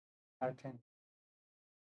Starting.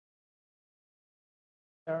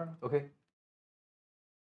 Sure. Okay.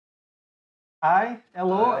 Hi,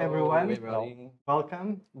 hello Hello, everyone. everybody.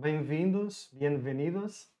 Welcome, bem-vindos,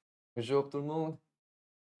 bienvenidos. Bonjour tout le monde.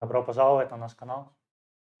 Добро пожаловать на наш канал.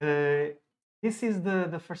 This is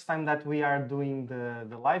the first time that we are doing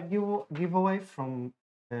the live giveaway from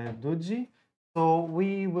DOOGEE. So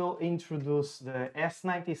we will introduce the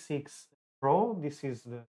S96 Pro. This is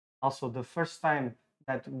also the first time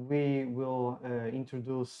that we will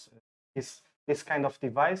introduce this kind of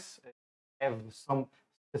device. Have some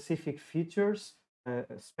specific features,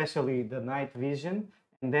 especially the night vision,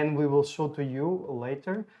 and then we will show to you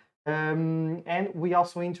later. And we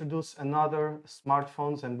also introduce another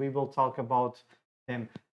smartphones, and we will talk about them.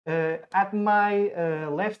 At my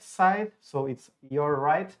left side, so it's your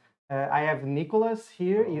right, I have Nicholas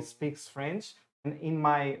here. He speaks French, and in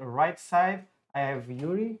my right side, I have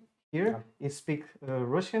Yuri here. He speaks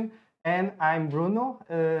Russian, and I'm Bruno.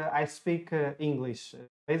 I speak English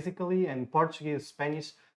basically, and Portuguese,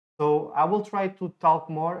 Spanish. So I will try to talk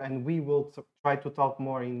more, and we will try to talk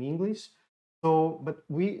more in English. So, but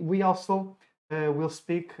we also will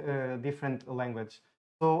speak different language.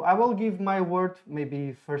 So I will give my word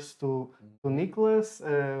maybe first to Nicholas,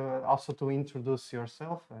 also to introduce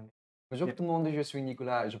yourself. Bonjour tout le monde, je suis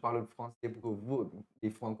Nicolas, je parle français pour vous, les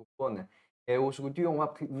francophones. Et aujourd'hui, on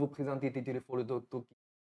va vous présenter des téléphones DOOGEE.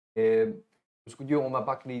 Et aujourd'hui, on va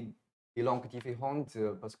parler des langues différentes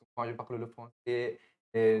parce que moi, je parle le français.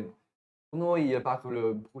 Et Bruno, il parle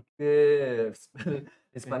le portugais,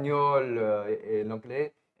 l'espagnol et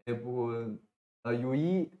l'anglais. Et pour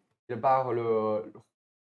Yui, il parle le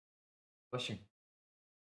russian.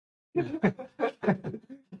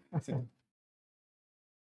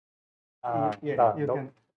 Да,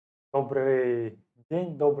 добрый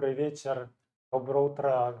день, добрый вечер, доброе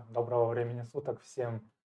утро, доброго времени суток всем,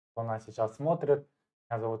 кто нас сейчас смотрит.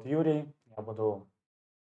 Меня зовут Юрий.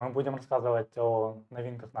 Мы будем рассказывать о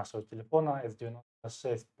новинках нашего телефона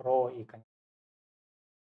S96 Pro и, конечно,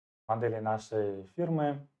 модели нашей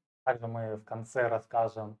фирмы. Также мы в конце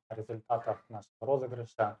расскажем о результатах нашего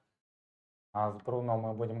розыгрыша. С Бруно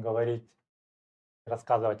мы будем говорить,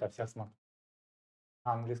 рассказывать о всех смартфонах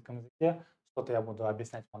на английском языке. Что-то я буду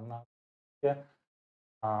объяснять вам на языке.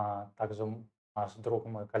 Также наш друг,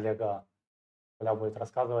 мой коллега Коля будет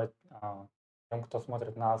рассказывать тем, кто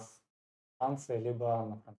смотрит нас в Франции, либо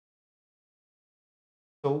на французском.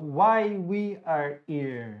 So why we are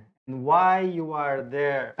here and why you are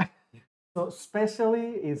there. So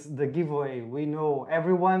especially is the giveaway. We know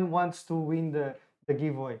everyone wants to win the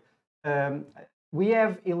giveaway. We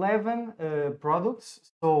have 11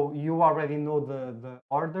 products, so you already know the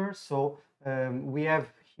order. So we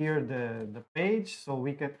have here the page, so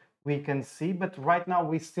we can see. But right now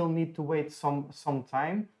we still need to wait some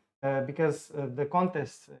time because the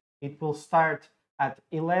contest, it will start at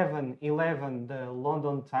 11:11 the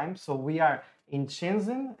London time. So we are in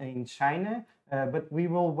Shenzhen in China, but we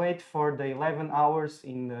will wait for the 11 hours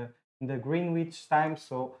in the Greenwich time,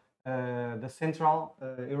 so the Central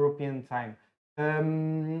European time.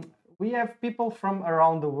 We have people from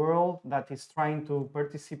around the world that is trying to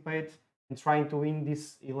participate and trying to win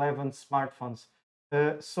these 11 smartphones.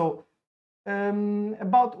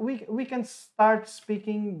 We can start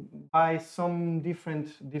speaking by some different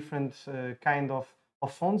kind of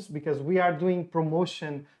phones, because we are doing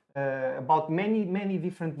promotion about many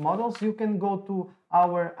different models. You can go to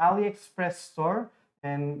our AliExpress store,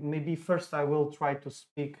 and maybe first I will try to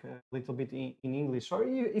speak a little bit in English, or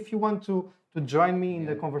if you want to join me in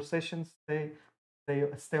the conversation, stay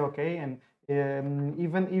okay. And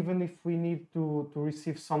even if we need to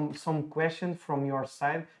receive some question from your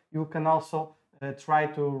side, you can also try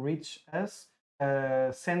to reach us.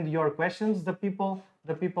 Send your questions. The people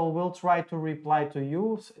will try to reply to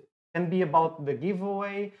you. Can be about the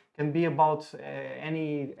giveaway, can be about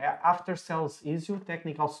any after sales issue,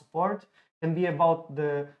 technical support, can be about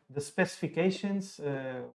the specifications.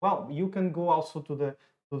 Well, you can go also to the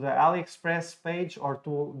AliExpress page or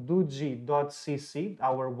to doogee.cc,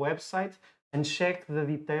 our website, and check the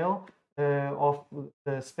detail of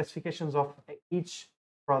the specifications of each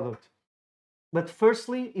product. But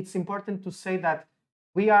firstly, it's important to say that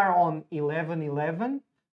we are on 11/11.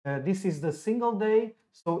 This is the single day,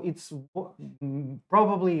 so it's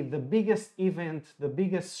probably the biggest event, the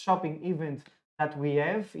biggest shopping event that we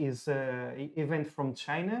have is event from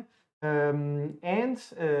China, and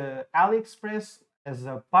AliExpress as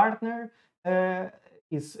a partner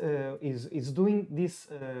is doing this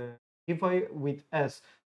giveaway with us.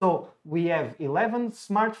 So we have 11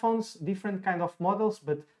 smartphones, different kind of models,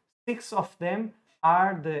 but 6 of them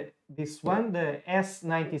are this one, the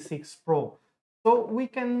S96 Pro. So we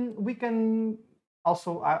can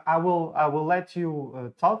also I will let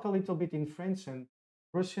you talk a little bit in French and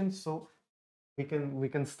Russian, so we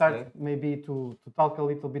can start maybe to talk a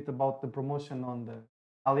little bit about the promotion on the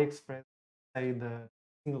AliExpress, say the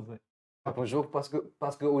Singles Day. Bonjour, parce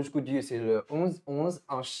que aujourd'hui c'est le 11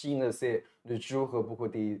 en Chine, c'est le jour pour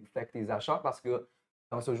faire des achats parce que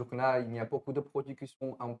dans ce jour-là, il y a beaucoup de produits qui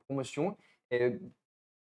sont en promotion et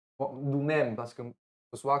nous-mêmes, parce que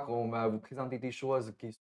ce soir, on va vous présenter des choses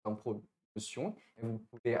qui sont en promotion et vous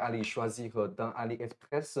pouvez aller choisir dans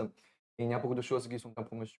AliExpress. Et il y a beaucoup de choses qui sont en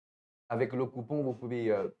promotion. Avec le coupon, vous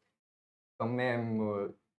pouvez quand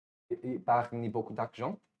même épargner beaucoup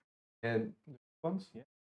d'argent. C'est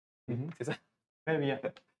ça. Très bien.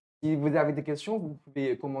 Si vous avez des questions, vous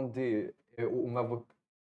pouvez commander, on va vous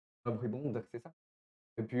répondre, c'est ça.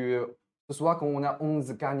 Et puis, ce soir, quand on a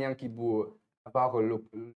 11 gagnants qui vont avoir le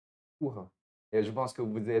concours, et je pense que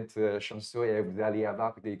vous êtes chanceux et vous allez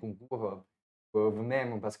avoir des concours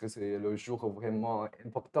vous-même parce que c'est le jour vraiment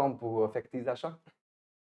important pour faire des achats.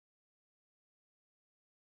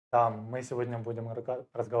 Да, мы сегодня будем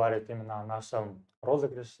разговаривать именно о нашем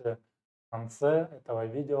розыгрыше в конце этого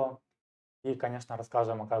видео. И, конечно,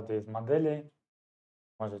 расскажем о каждой из моделей.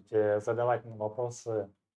 Можете задавать вопросы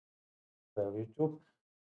в YouTube.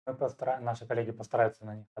 Наши коллеги постараются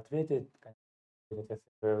на них ответить. Конечно, если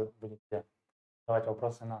вы будете задавать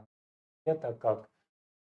вопросы на это, как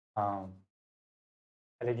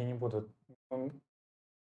коллеги не будут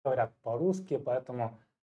говорят по-русски, поэтому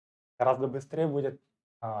гораздо быстрее будет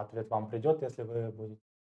ответ вам придет, если вы будете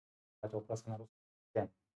задавать вопросы на русском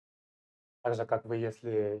языке. Так же, как вы,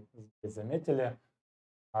 если здесь заметили,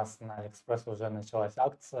 у нас на Алиэкспресс уже началась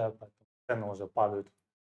акция, поэтому цены уже падают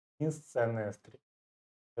вниз, цены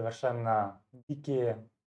совершенно дикие.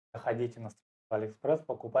 Заходите на страницу Алиэкспресс,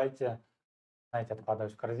 покупайте, знаете,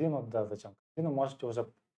 откладывать в корзину, да, зачем корзину, можете уже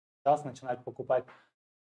сейчас начинать покупать.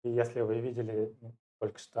 И если вы видели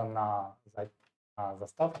только что на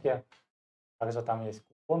заставке, также там есть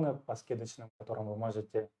купоны по скидочным, в которым вы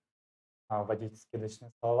можете вводить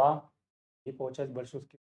скидочные слова и получать большую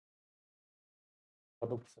скидку на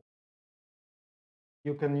продукцию.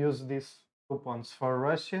 You can use these coupons for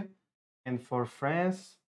Russia and for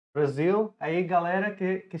France, Brasil. Aí, galera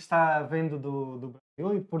que está vendo do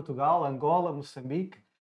Brasil e Portugal, Angola, Moçambique,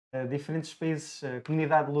 diferentes países,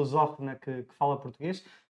 comunidade lusófona que fala português,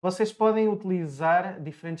 vocês podem utilizar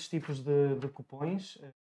diferentes tipos de cupons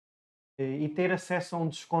e ter acesso a um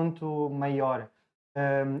desconto maior.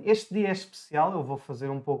 Este dia é especial, eu vou fazer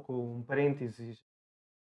um pouco um parênteses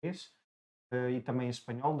em português e também em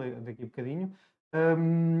espanhol daqui a bocadinho,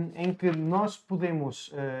 em que nós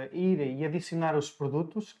podemos ir e adicionar os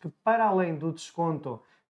produtos que, para além do desconto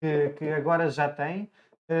que agora já tem,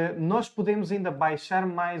 nós podemos ainda baixar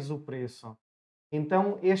mais o preço.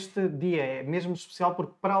 Então este dia é mesmo especial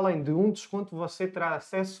porque, para além de um desconto, você terá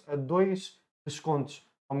acesso a 2 descontos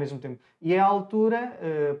ao mesmo tempo. E é a altura,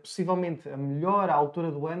 possivelmente a melhor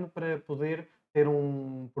altura do ano para poder ter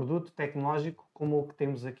um produto tecnológico como o que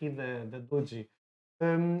temos aqui da DOOGEE.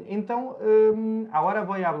 Então, ahora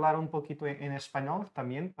voy a hablar un poquito en español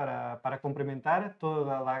también para complementar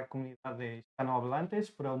toda la comunidad de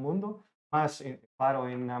hispanohablantes por el mundo, más claro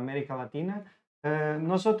en América Latina.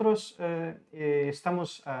 Nosotros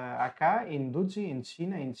estamos acá en DOOGEE, en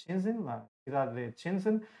China, en Shenzhen, la ciudad de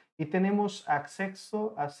Shenzhen, y tenemos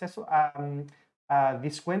acceso a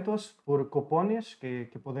descuentos por cupones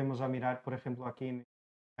que podemos mirar, por ejemplo, aquí en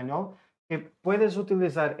español, que puedes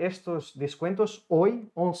utilizar estos descuentos hoy,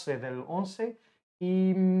 11 del 11,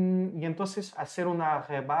 y entonces hacer una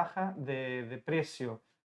rebaja de precio.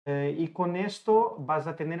 Y con esto vas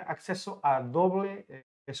a tener acceso a doble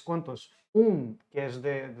descuentos. Un que es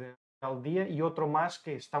del día y otro más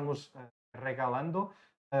que estamos regalando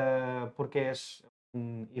porque es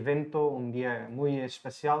un evento, un día muy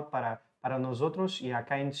especial para nosotros, y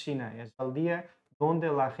acá en China es el día donde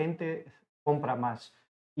la gente compra más.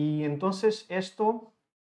 Y entonces esto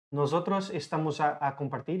nosotros estamos a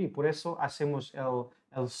compartir y por eso hacemos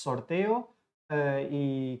el sorteo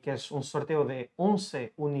y que es un sorteo de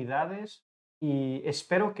 11 unidades y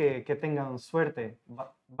espero que tengan suerte.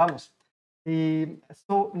 Vamos.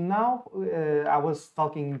 So now I was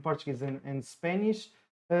talking in Portuguese and Spanish.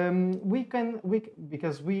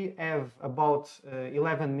 Because we have about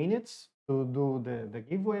 11 minutes to do the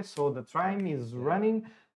giveaway, so the time is running.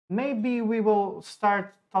 Maybe we will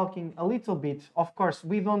start talking a little bit. Of course,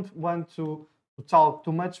 we don't want to talk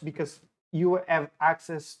too much because you have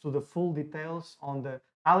access to the full details on the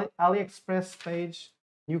AliExpress page.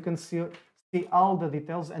 You can see all the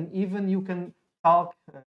details, and even you can talk,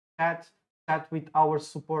 chat with our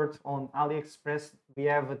support on AliExpress. We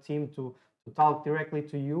have a team to talk directly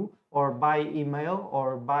to you, or by email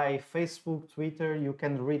or by Facebook, Twitter. You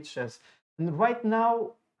can reach us. And right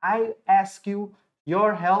now, I ask you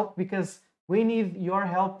your help, because we need your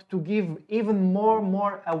help to give even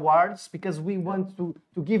more awards, because we want to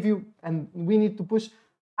give you, and we need to push.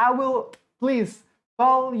 I will, please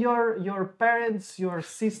call your parents, your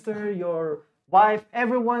sister, your wife,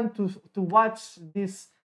 everyone to watch this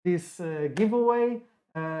giveaway,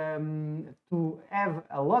 to have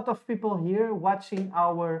a lot of people here watching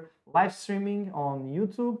our live streaming on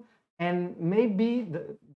YouTube, and maybe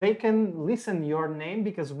they can listen your name,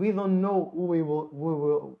 because we don't know who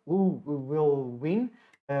will win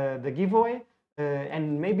the giveaway,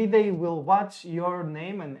 and maybe they will watch your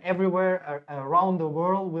name, and everywhere around the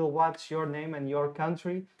world will watch your name and your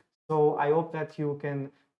country. So I hope that you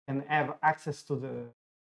can have access to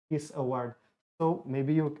this award. So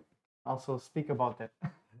maybe you also speak about that.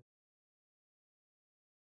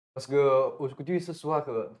 Parce que aujourd'hui, ce soir,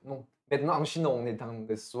 bon, maintenant en Chine, on est dans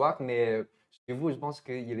le soir, mais chez vous, je pense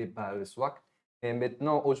qu'il n'est pas le soir. Et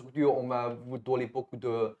maintenant, aujourd'hui, on va vous donner beaucoup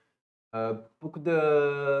de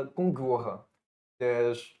concours,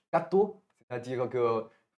 de gâteaux. C'est-à-dire que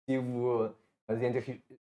si vous,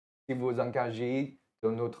 si vous engagez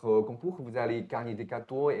dans notre concours, vous allez gagner des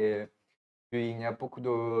gâteaux. Et puis, il y a beaucoup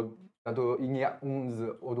de gâteaux, il y a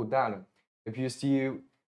 11 au total. Et puis, si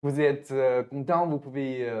vous êtes content, vous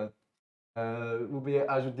pouvez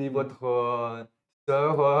ajouter votre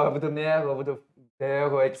soeur, votre mère, votre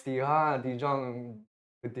père, etc. Des gens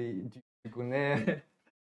que tu connais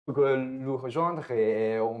pour nous rejoindre.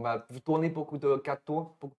 Et on va vous donner beaucoup de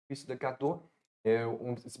gâteaux, beaucoup plus de gâteaux. Et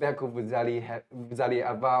on espère que vous allez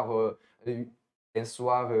avoir un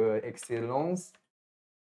soir excellent,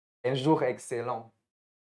 un jour excellent.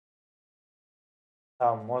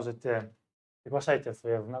 Там можете приглашайте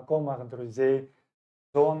своих знакомых, друзей,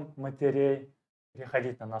 жен, матерей,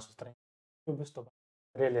 переходить на нашу страницу YouTube, чтобы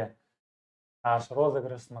смотрели наш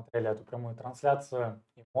розыгрыш, смотрели эту прямую трансляцию.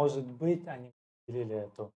 И, может быть, они поделили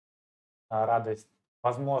эту радость,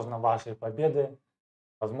 возможно, вашей победы.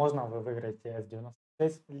 Возможно, вы выиграете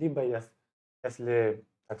S96, либо если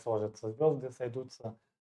так сложится, звезды сойдутся,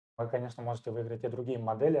 вы, конечно, можете выиграть и другие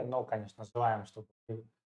модели, но, конечно, желаем, чтобы вы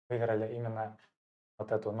выиграли именно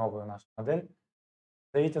вот эту новую нашу модель.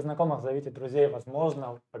 Зовите знакомых, зовите друзей,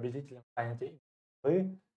 возможно, победителем станете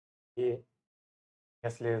вы. И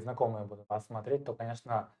если знакомые будут вас смотреть, то,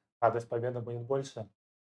 конечно, радость победы будет больше.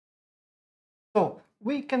 So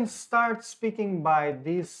we can start speaking by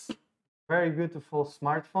this very beautiful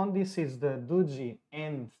smartphone. This is the DOOGEE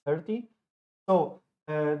N30. So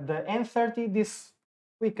the N30, this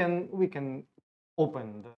we can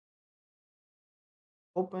open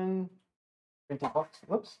open 20 box.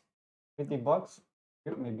 Whoops, 20 box.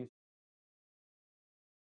 Here, maybe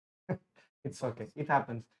it's okay. It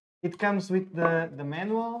happens. It comes with the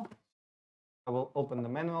manual. I will open the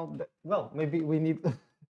manual. Well, maybe we need.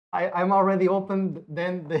 I'm already open.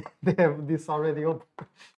 Then they have this already open.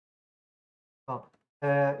 So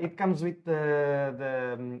it comes with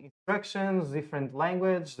the instructions, different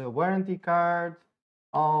language, the warranty card,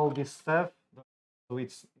 all this stuff. So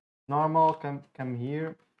it's normal. Come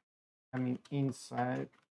here. Coming inside,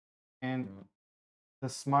 and the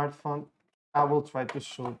smartphone. I will try to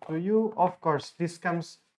show to you. Of course, this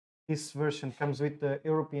version comes with the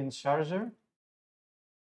European charger.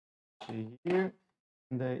 See here,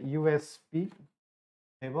 the USB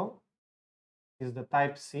cable is the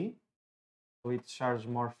Type C, so it charges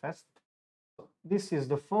more fast. So this is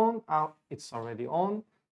the phone. It's already on.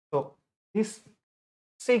 So this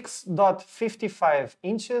 6.55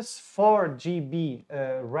 inches, 4 GB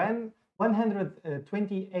RAM.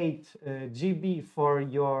 128 GB for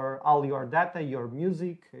all your data, your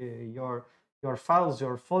music, your files,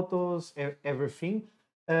 your photos, everything.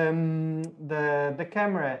 The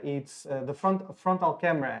camera, it's the frontal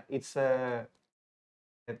camera. It's I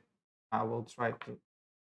will try to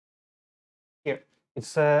here.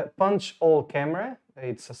 It's a punch hole camera.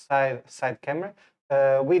 It's a side camera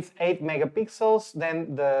with 8 megapixels.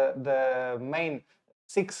 Then the main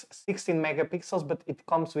 16 megapixels, but it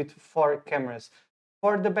comes with 4 cameras.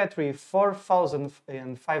 For the battery,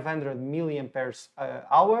 4,500 milliamperes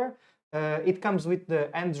hour. It comes with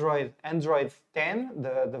the Android 10,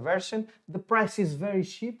 the version. The price is very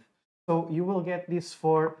cheap, so you will get this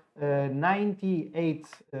for $98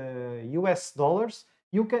 US.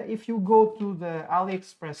 You can, if you go to the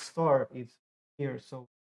AliExpress store, it's here. So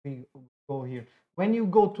we go here. When you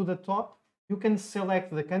go to the top, you can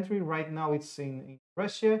select the country. Right now it's in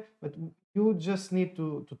Russia, but you just need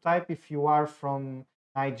to type. If you are from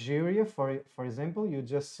Nigeria, for example, you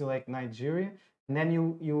just select Nigeria, and then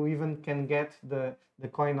you even can get the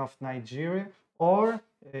coin of Nigeria. Or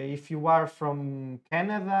if you are from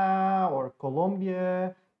Canada or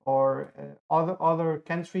Colombia or other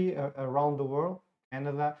country around the world,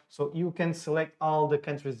 Canada, so you can select all the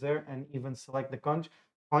countries there and even select the coin,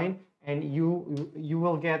 and you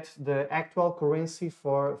will get the actual currency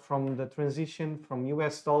from the transition from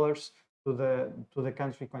US dollars to the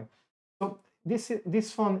country coin. So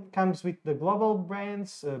this phone comes with the global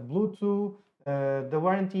brands, Bluetooth. The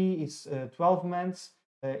warranty is 12 months.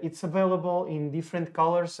 It's available in different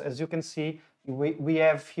colors. As you can see, we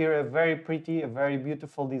have here a very pretty, a very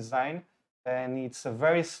beautiful design, and it's a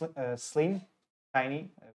very slim,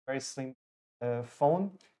 tiny, very slim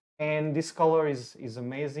phone. And this color is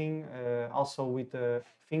amazing, also with a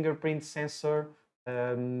fingerprint sensor.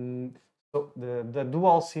 So the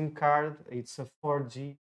dual SIM card, it's a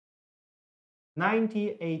 4G,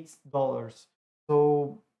 $98.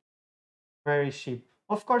 So very cheap.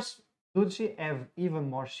 Of course, DOOGEE have even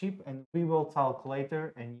more cheap, and we will talk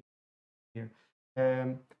later. And here,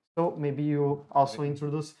 so maybe you also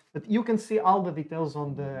introduce, but you can see all the details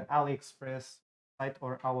on the AliExpress site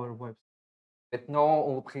or our website. Maintenant,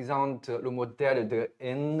 on vous présente le modèle de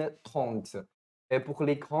N30. Et pour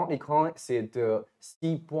l'écran, c'est de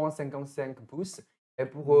 6,55 pouces. Et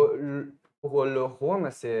pour le ROM,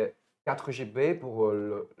 c'est 4 GB. Pour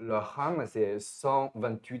le RAM, c'est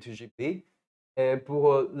 128 GB. Et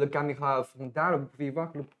pour la caméra frontale, vous pouvez voir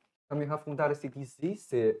que la caméra frontale stabilisée,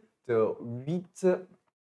 c'est de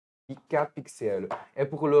 8,4 pixels. Et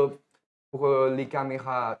pour les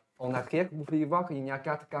caméras en arrière, vous pouvez voir qu'il y a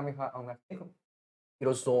 4 caméras en arrière.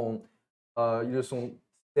 Ils sont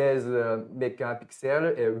 16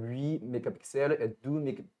 mégapixels et 8 mégapixels et 12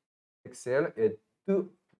 mégapixels et 2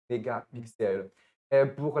 mégapixels. Et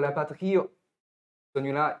pour la batterie,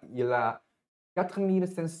 celui-là, il a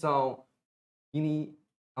 4500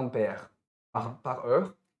 milliampères par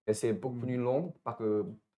heure. Et c'est beaucoup plus long par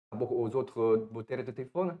rapport aux autres modèles de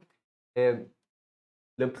téléphone. Et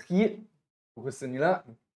le prix pour celui-là,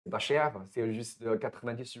 c'est pas cher, c'est juste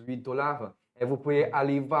 $98. Et vous pouvez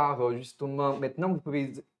aller voir justement, maintenant vous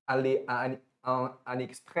pouvez aller à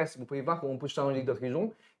AliExpress, vous pouvez voir qu'on peut changer de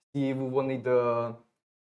région. Si vous venez de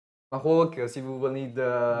Maroc, si vous venez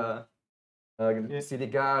de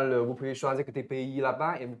Sénégal, vous pouvez choisir des pays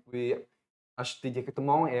là-bas et vous pouvez acheter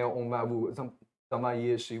directement et on va vous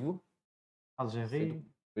envoyer chez vous. Algérie.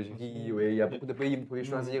 Algérie, oui, il y a beaucoup de pays, vous pouvez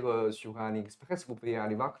choisir sur AliExpress, vous pouvez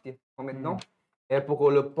aller voir directement maintenant. Et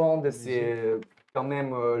pour le pont, c'est quand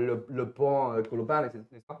même le pont global,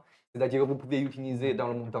 n'est-ce pas? C'est-à-dire que vous pouvez l'utiliser dans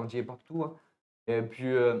le monde entier, partout. Hein. Et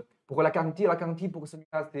puis, pour la garantie pour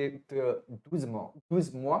celui-là, c'est 12 mois.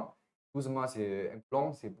 12 mois, 12 mois c'est un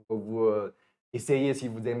plan, c'est pour vous essayer si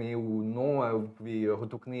vous aimez ou non. Vous pouvez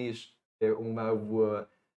retourner et on va vous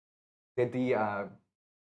aider à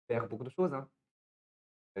faire beaucoup de choses. Hein.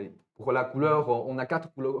 Pour la couleur, on a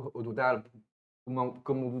 4 couleurs au total.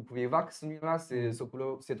 Comme vous pouvez voir, celui-là,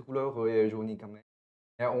 cette couleur est jolie quand même.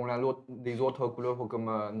 Et on a des autres couleurs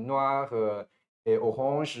comme noir et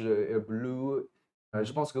orange et bleu.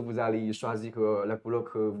 Je pense que vous allez choisir la couleur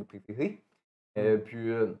que vous préférez. Et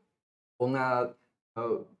puis, on a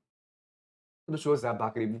beaucoup de choses à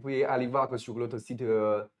parler. Vous pouvez aller voir sur notre site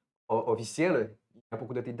officiel. Il y a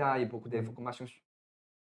beaucoup de détails, beaucoup d'informations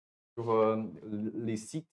sur les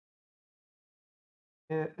sites.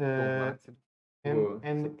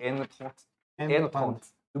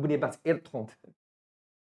 N30. N'oubliez pas, c'est N30.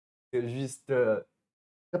 C'est juste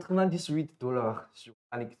 $98 sur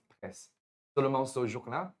AliExpress. Seulement ce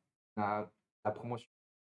jour-là, la promotion.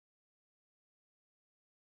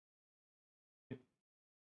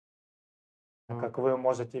 Как вы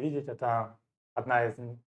можете видеть, это одна из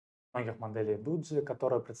многих моделей DOOGEE,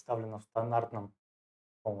 которая представлена в стандартном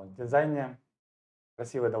дизайне.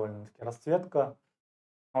 Красивая довольно-таки расцветка.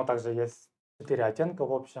 Но также есть 4 оттенка,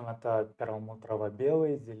 в общем, это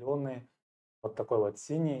перламутрово-белый, зеленый, вот такой вот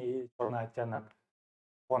синий и черный оттенок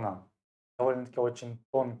фона. Довольно-таки очень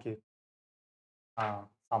тонкий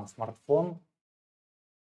сам смартфон,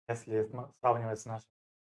 если сравнивать с нашими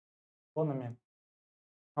телефонами.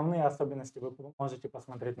 Основные особенности вы можете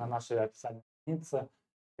посмотреть на нашей официальной странице,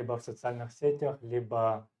 либо в социальных сетях,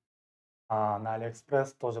 либо на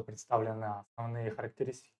AliExpress тоже представлены основные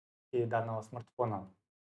характеристики данного смартфона.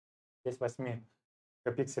 Здесь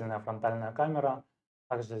 8-мегапиксельная фронтальная камера,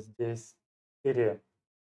 также здесь 4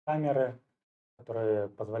 камеры, которые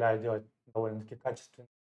позволяют делать довольно-таки качественные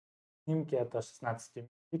снимки. Это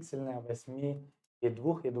 16-мегапиксельная, 8 и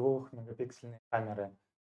 2 мегапиксельные камеры.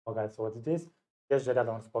 располагается вот здесь. Здесь же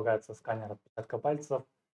рядом располагается сканер отпечатка пальцев.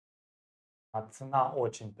 Цена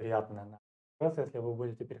очень приятная на AliExpress, если вы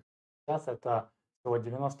будете переходить сейчас, это всего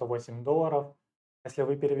 $98. Если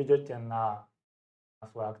вы переведете на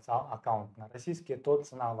свой аккаунт на российский, то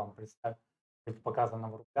цена вам будет показана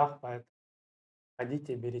в рублях, поэтому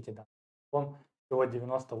ходите, берите данный телефон, всего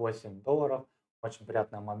 $98. Очень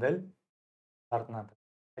приятная модель. Стартная.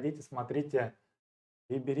 Ходите, смотрите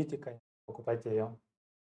и берите, конечно, покупайте ее.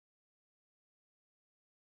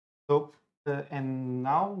 So, and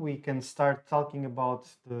now we can start talking about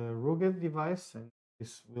the rugged device, and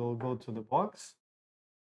this will go to the box.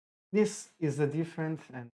 This is a different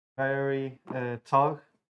and very tall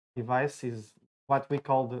device, is what we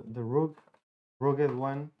call the rugged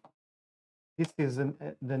one. This is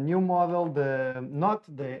the new model, not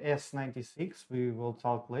the S96. We will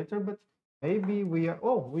talk later, but maybe we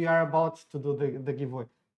are about to do the giveaway.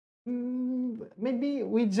 Maybe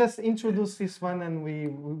we just introduce this one and we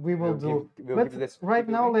will do. we'll But give this right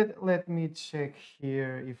now, giveaway. let me check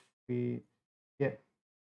here if we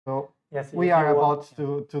So Yes, we if are you want-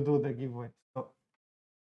 about to do the giveaway. So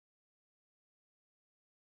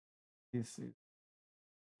this is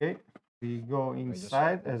okay. We go just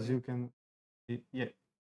inside, as open you can see.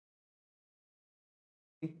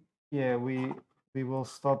 Yeah, we will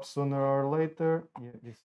stop sooner or later. Yeah,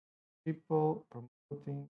 this people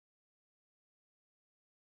promoting.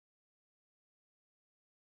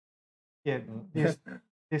 Yeah,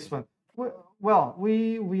 this one. Well,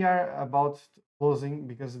 we are about closing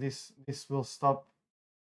because this will stop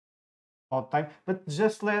about time. But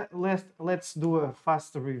just let's do a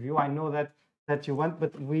fast review. I know that you want,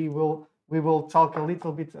 but we will talk a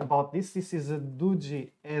little bit about this. This is a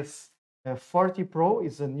DOOGEE S40 Pro.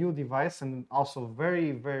 It's a new device and also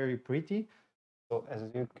very, very pretty. So as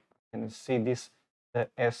you can see, this the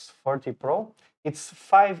S40 Pro. It's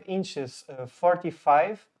 5 inches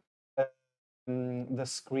 45. The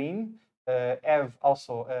screen have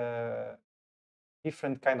also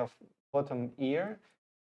different kind of bottom ear.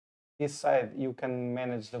 This side you can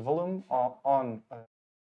manage the volume on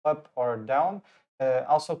up or down.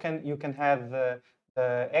 Also you can have the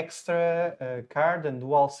extra card and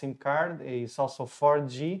dual SIM card. It's also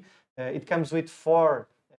 4G. It comes with 4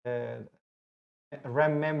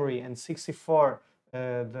 RAM memory and 64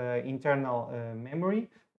 the internal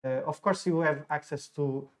memory. Of course, you have access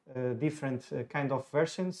to different kind of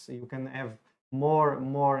versions. You can have more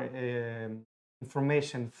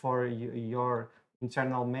information for your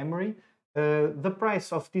internal memory. The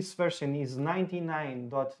price of this version is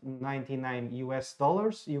 $99.99 US.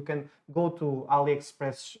 You can go to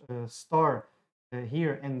AliExpress store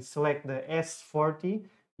here and select the S40.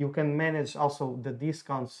 You can manage also the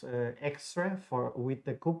discounts extra with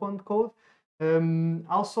the coupon code.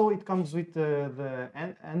 Also, it comes with the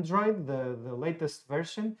Android, the latest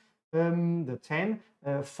version, the 10,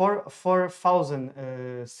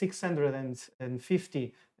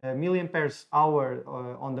 4,650 milliamperes hour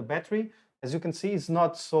on the battery. As you can see, it's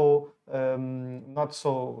not so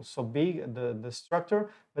big the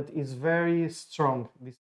structure, but it's very strong.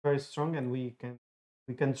 This is very strong, and we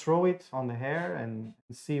can throw it on the hair and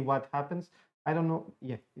see what happens. I don't know.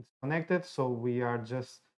 Yeah, it's connected, so we are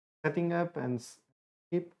just setting up and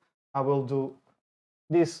skip. I will do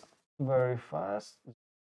this very fast.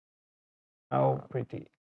 How pretty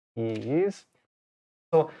he is.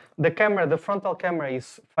 So the camera, the frontal camera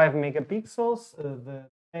is 5 megapixels. The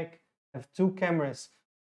back have 2 cameras,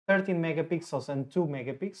 13 megapixels and 2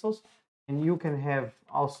 megapixels. And you can have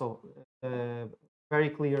also very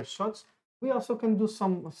clear shots. We also can do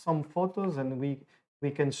some photos, and we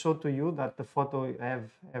can show to you that the photo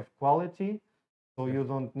have quality. So you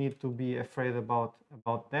don't need to be afraid about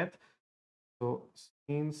that. So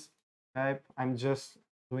scenes, type. I'm just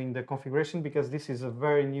doing the configuration because this is a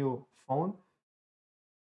very new phone.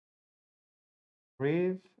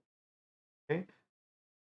 Breathe. Okay.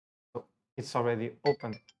 So it's already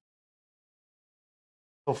open.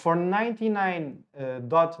 So for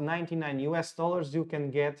 $99.99 US, you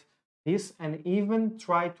can get this and even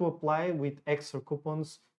try to apply with extra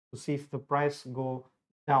coupons to see if the price go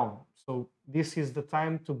down. So this is the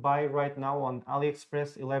time to buy right now on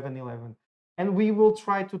AliExpress 11/11. And we will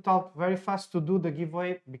try to talk very fast to do the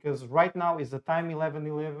giveaway because right now is the time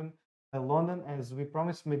 11/11 London, as we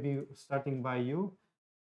promised. Maybe starting by you,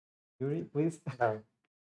 Yuri, please. Да,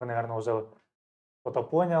 вы, наверное, уже кто-то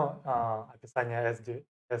понял. Описание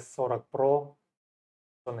S40 Pro.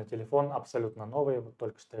 На телефон абсолютно новый, вот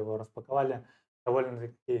только что его распаковали.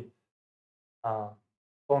 Довольно-таки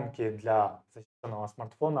тонкий для защищенного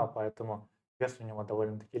смартфона, поэтому вес у него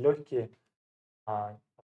довольно-таки легкий.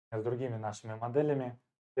 С другими нашими моделями.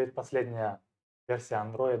 Предпоследняя версия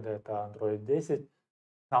Android это Android 10.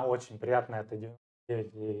 Она очень приятная, это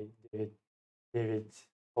 $99,99.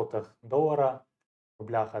 В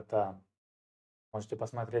рублях это можете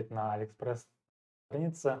посмотреть на AliExpress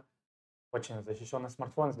странице. Очень защищенный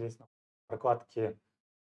смартфон. Здесь прокладки,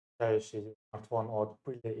 защищающие смартфон от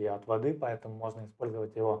пыли и от воды, поэтому можно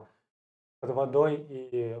использовать его под водой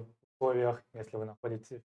и в условиях, если вы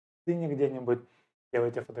находитесь в пустыне где-нибудь,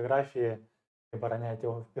 делаете фотографии, либо роняете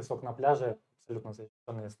его в песок на пляже, абсолютно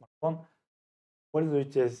защищенный смартфон.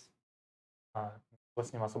 Пользуйтесь, ничего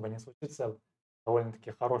с ним особо не случится.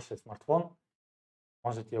 Довольно-таки хороший смартфон.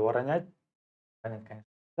 Можете его ронять, конечно,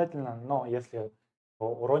 обязательно, но если его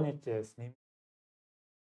уроните, с ним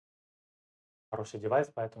хороший девайс,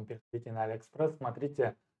 поэтому переходите на AliExpress,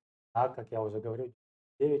 смотрите, как я уже говорю,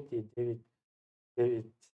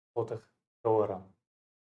 $9,99.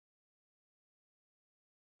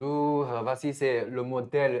 Voici, c'est le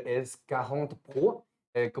modèle S40 Pro.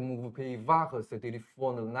 Et comme vous pouvez voir, ce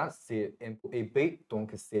téléphone-là, c'est un peu épais,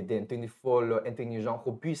 donc c'est un téléphone intelligent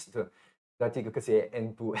robuste. C'est-à-dire que c'est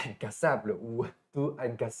un peu incassable ou tout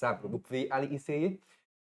incassable. Vous pouvez aller essayer.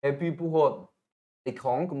 Et puis pour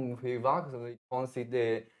l'écran, comme vous pouvez voir, l'écran c'est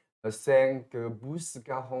de 5 pouces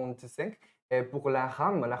 45. Et pour la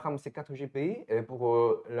RAM c'est 4 GB. Et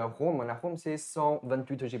pour la ROM c'est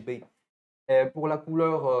 128 GB. Et pour la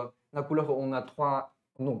couleur, on a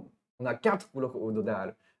on a 4 couleurs au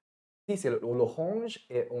total. Ici, c'est l'orange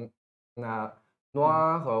et on a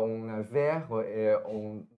noir, on a vert et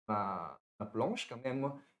on a blanche quand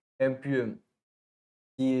même. Et puis,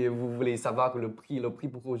 si vous voulez savoir que le prix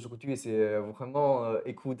pour aujourd'hui, c'est vraiment,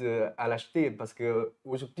 écoute, à l'acheter parce que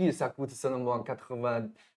aujourd'hui, ça coûte seulement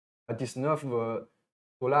 99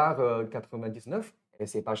 dollars 99 et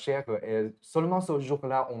c'est pas cher. Et seulement ce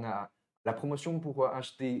jour-là, on a la promotion pour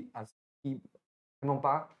acheter à ce prix, vraiment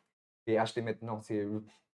pas, et acheter maintenant. C'est le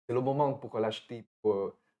moment pour l'acheter,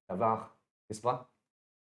 pour l'avoir, n'est-ce pas?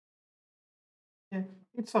 Yeah,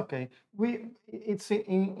 it's okay. It's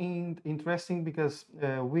interesting because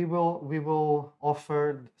we will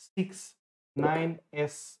offer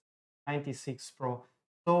 9S96 Pro.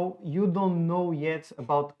 So you don't know yet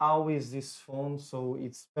about how is this phone. So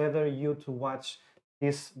it's better you to watch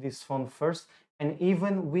this phone first. And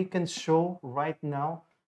even we can show right now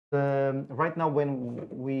when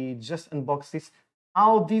we just unbox this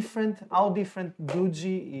how different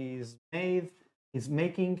DOOGEE is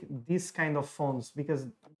making this kind of phones, because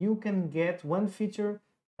you can get one feature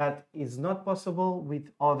that is not possible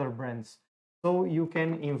with other brands. So you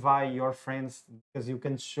can invite your friends because you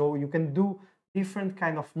can do different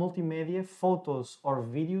kind of multimedia, photos or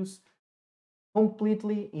videos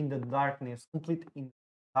completely in the darkness, complete in the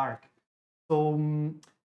dark. So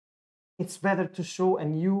it's better to show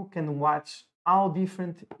and you can watch how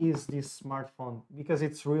different is this smartphone because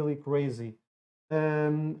it's really crazy.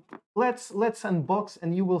 Let's unbox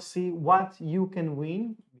and you will see what you can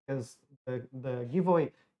win because the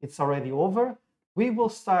giveaway it's already over. We will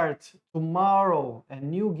start tomorrow a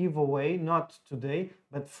new giveaway, not today,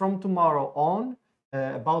 but from tomorrow on,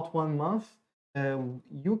 about 1 month.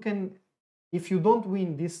 You can, if you don't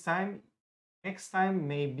win this time, next time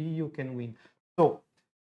maybe you can win. So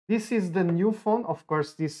this is the new phone. Of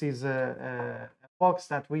course, this is a box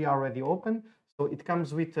that we already opened. So it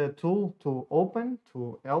comes with a tool to open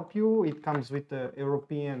to help you. It comes with a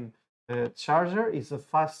European charger. It's a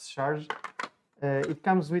fast charge. It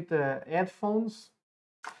comes with headphones,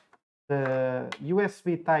 the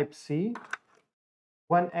USB Type-C,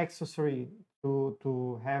 one accessory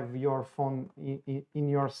to have your phone in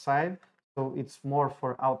your side. So it's more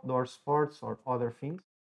for outdoor sports or other things.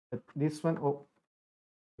 But this one, oh,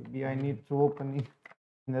 maybe I need to open it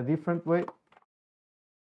in a different way.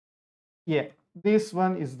 Yeah, this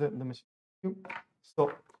one is the machine.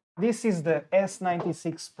 So this is the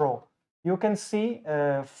S96 Pro. You can see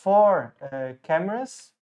 4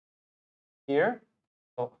 cameras here.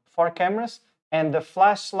 So 4 cameras and the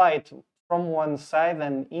flashlight from one side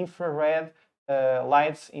and infrared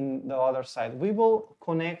lights in the other side. We will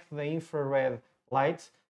connect the infrared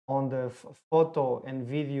lights on the photo and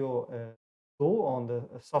video tool, on the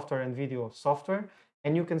software and video software.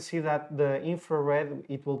 And you can see that the infrared,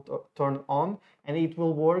 it will turn on and it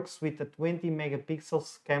will work with a 20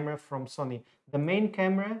 megapixels camera from Sony. The main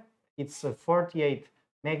camera, it's 48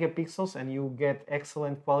 megapixels and you get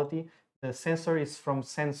excellent quality. The sensor is from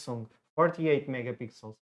Samsung, 48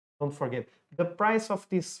 megapixels. Don't forget. The price of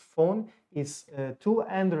this phone is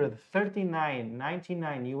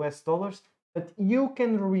 $239.99 US, but you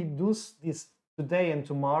can reduce this today and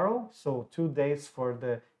tomorrow, so 2 days for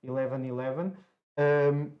the 11/11.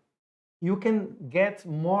 you can get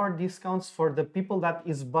more discounts for the people that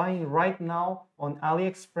is buying right now on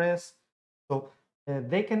AliExpress. So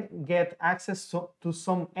they can get access to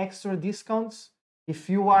some extra discounts. If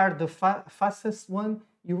you are the fastest one,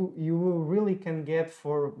 you really can get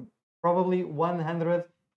for probably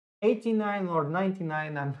 189 or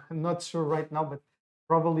 99. I'm not sure right now, but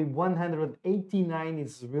probably 189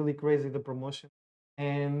 is really crazy, the promotion.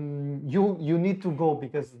 And you need to go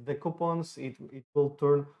because the coupons, it will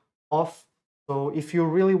turn off. So if you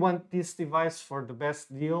really want this device for the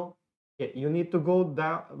best deal, yeah, you need to go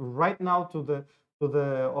down right now to the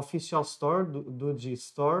official store, DOOGEE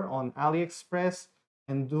store on AliExpress,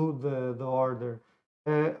 and do the order.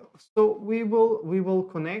 So we will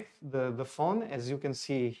connect the phone. As you can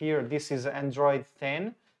see here, this is Android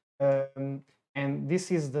 10, and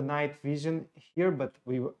this is the night vision here, but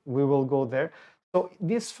we will go there. So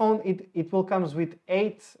this phone, it will comes with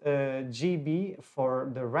 8 GB for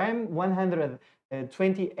the RAM,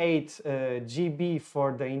 128 GB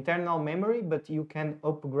for the internal memory, but you can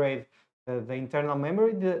upgrade the internal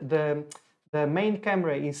memory. The main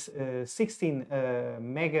camera is 16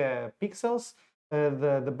 megapixels.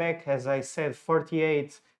 The back, as I said,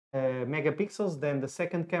 48 megapixels. Then the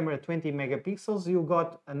second camera, 20 megapixels. You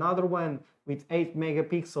got another one with 8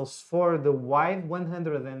 megapixels for the wide,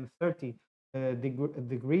 130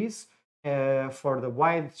 degrees for the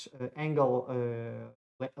wide angle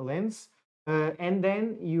lens. And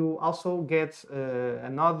then you also get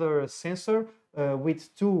another sensor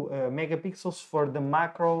with 2 megapixels for the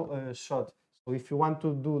macro shot. So if you want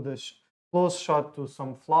to do the close shot to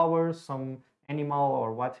some flowers, some animal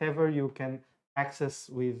or whatever, you can access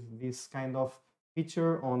with this kind of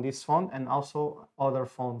feature on this phone and also other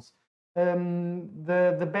phones.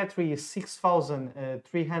 The battery is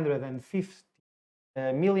 6,350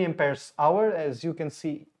 milliamperes hour. As you can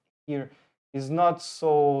see here, is not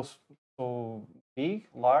so big,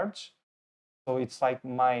 large. So it's like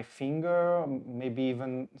my finger, maybe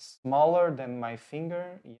even smaller than my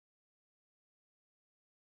finger.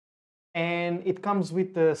 And it comes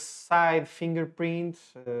with the side fingerprint,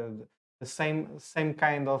 the same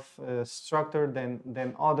kind of structure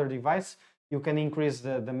than other device. You can increase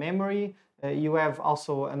the memory. You have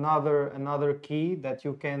also another key that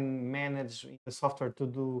you can manage in the software to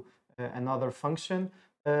do another function.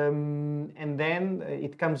 And then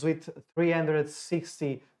it comes with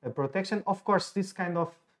 360 protection. Of course, this kind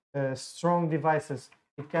of strong devices,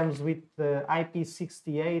 it comes with the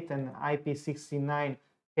IP68 and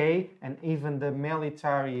IP69K and even the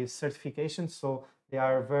military certification. So they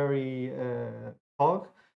are very tall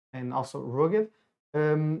and also rugged.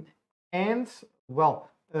 And well,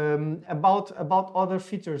 about other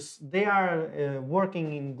features, they are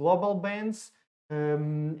working in global bands.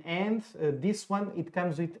 And this one, it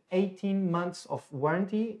comes with 18 months of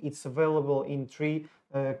warranty. It's available in 3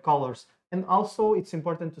 colors. And also, it's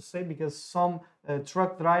important to say, because some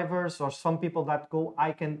truck drivers or some people that go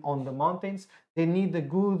hiking on the mountains, they need a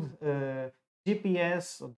good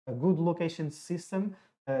GPS, a good location system,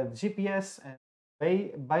 GPS and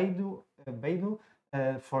Beidou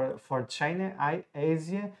for China,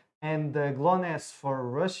 Asia, and the GLONASS for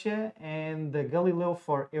Russia, and the Galileo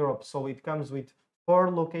for Europe. So it comes with 4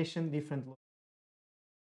 different locations.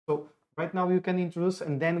 So right now you can introduce,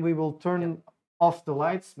 and then we will turn off the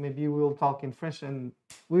lights. Maybe we will talk in French, and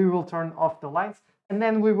we will turn off the lights, and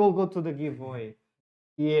then we will go to the giveaway.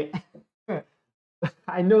 Yeah.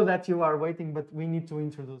 I know that you are waiting, but we need to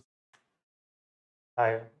introduce.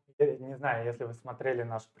 Да, я не знаю, если вы смотрели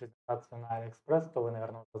нашу презентацию на AliExpress, то вы,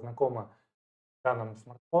 наверное, уже знакомы с данным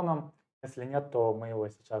смартфоном. Если нет, то мы его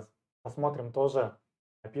сейчас посмотрим тоже,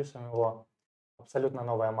 опишем его. Абсолютно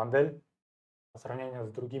новая модель. По сравнению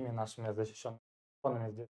с другими нашими защищенными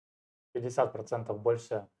смартфонами, здесь 50%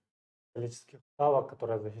 больше металлических вставок,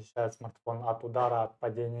 которые защищают смартфон от удара, от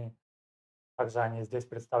падений. Также они здесь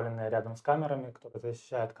представлены рядом с камерами, которые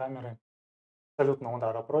защищают камеры. Абсолютно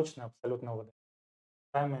ударопрочные, абсолютно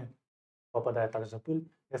водонепроницаемые. Попадает также пыль.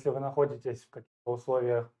 Если вы находитесь в каких-то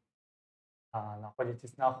условиях,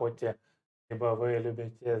 находитесь на охоте, либо вы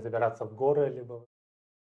любите забираться в горы, либо вы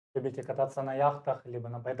любите кататься на яхтах, либо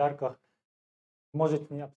на байдарках,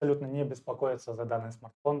 можете абсолютно не беспокоиться за данный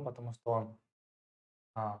смартфон, потому что он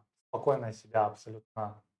спокойно себя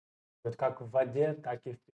абсолютно ведет как в воде, так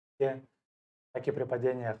и в песке, так и при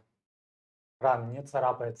падениях. Экран не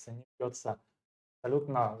царапается, не бьется.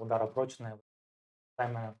 Абсолютно ударопрочная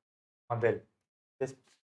модель. Здесь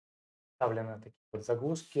представлены такие вот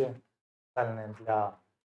заглушки, специальные для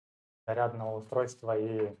зарядного устройства,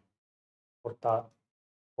 и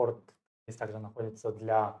порт здесь также находится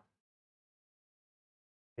для,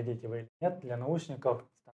 видите вы или нет, для наушников,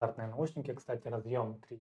 стандартные наушники, кстати, разъем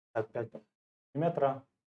 3,55 мм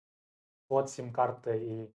от сим-карты,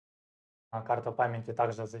 и карта памяти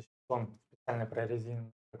также защищен специальной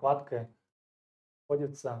прорезиненной прокладкой.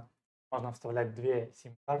 Находится. Можно вставлять две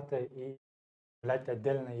сим-карты и вставлять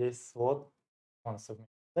отдельно есть слот. Он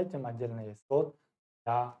совместим с этим, отдельно есть слот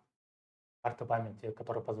для карты памяти,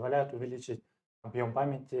 который позволяет увеличить объем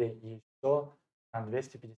памяти еще на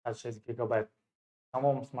 256 гигабайт. В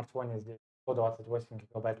самом смартфоне здесь 128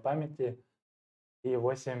 гигабайт памяти и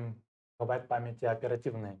 8 гигабайт памяти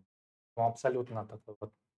оперативной. Ну, абсолютно такой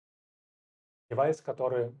вот девайс,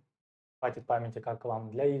 который хватит памяти как вам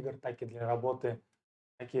для игр, так и для работы,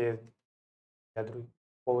 так и для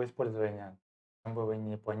другого использования, чем бы вы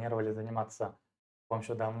не планировали заниматься с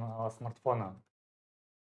помощью данного смартфона.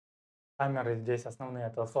 Камеры здесь основные —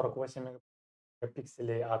 это 48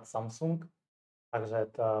 мегапикселей от Samsung, также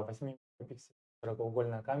это 8 мегапикселей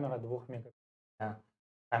широкоугольная камера, 2 мегапиксельная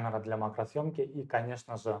камера для макросъемки и,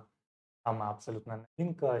 конечно же, самая абсолютная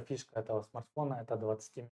новинка, фишка этого смартфона — это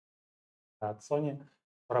 20 мегапикселей от Sony,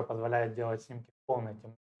 которая позволяет делать снимки в полной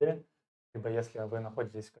темноте, либо если вы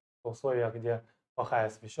находитесь в условиях, где плохая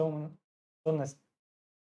освещенность,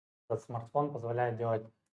 этот смартфон позволяет делать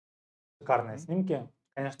шикарные снимки.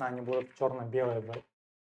 Конечно, они будут в черно-белой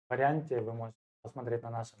варианте. Вы можете посмотреть на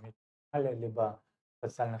нашем YouTube-канале, либо в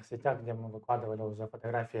социальных сетях, где мы выкладывали уже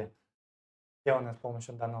фотографии, сделанные с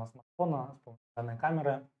помощью данного смартфона, с помощью данной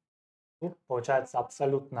камеры. Тут получается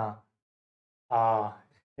абсолютно,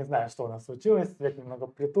 не знаю, что у нас случилось, свет немного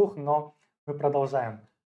притух, но мы продолжаем.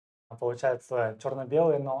 Получается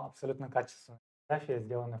черно-белые, но абсолютно качественные фотографии,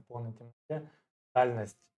 сделанные в полной темноте.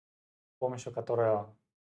 Дальность, с помощью которой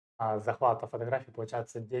захвата фотографий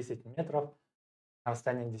получается 10 метров. На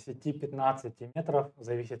расстоянии 10-15 метров,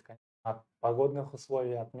 зависит, конечно, от погодных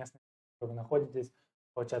условий, от местности, в которой вы находитесь.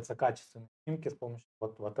 Получается качественные снимки с помощью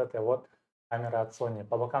вот этой вот камеры от Sony.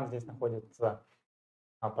 По бокам здесь находится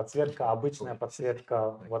подсветка, обычная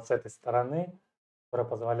подсветка вот с этой стороны, которая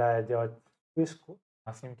позволяет делать вспышку,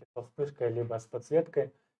 снимки со вспышкой, либо с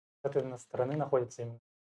подсветкой. С этой стороны находится именно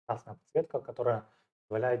красная подсветка, которая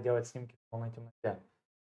позволяет делать снимки в полной темноте.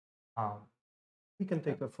 We can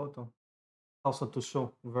take a photo also to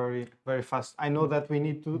show very fast. I know that we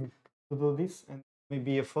need to do this and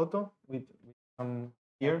maybe a photo with some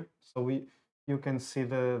here, so you can see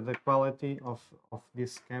the quality of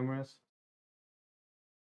these cameras.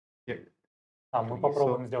 Here. Мы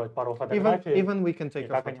попробуем сделать пару Even фотографий, we can и take a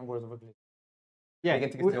как photo. они будут выглядеть. Yeah,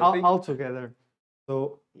 can take a we, selfie. all together.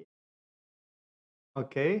 So,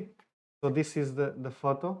 okay. So this is the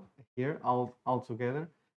photo here, all together.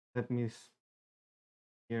 Let me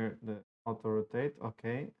here the auto rotate.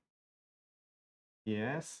 Okay.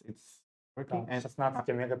 Yes, it's working. Да,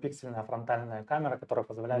 16-мегапиксельная фронтальная камера, которая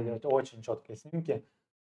позволяет делать очень четкие снимки.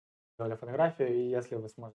 Сделали фотографию, и если вы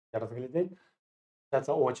сможете разглядеть,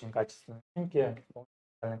 получаются очень качественные снимки с помощью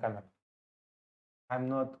фронтальной камеры. I'm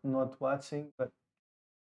not watching, but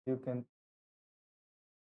you can.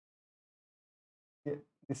 Yeah,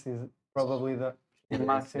 this is probably the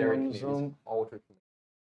maximum zoom.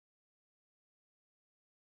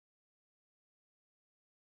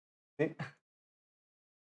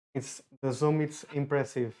 It's the zoom. It's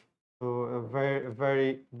impressive. So a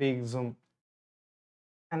very big zoom.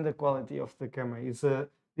 And the quality of the camera is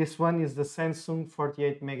this one is the Samsung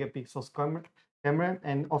 48 megapixels camera,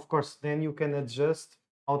 and of course then you can adjust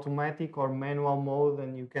automatic or manual mode,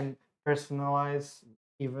 and you can personalize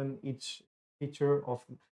even each feature of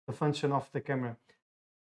the function of the camera.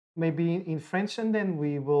 Maybe in French, and then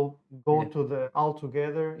we will go to the all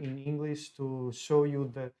together in English to show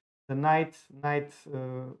you the night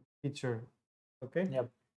feature. Okay. Yep.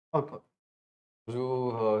 Okay.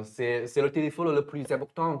 Bonjour, c'est le téléphone le plus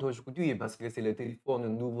important d'aujourd'hui parce que c'est le téléphone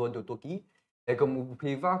nouveau de DOOGEE. Et comme vous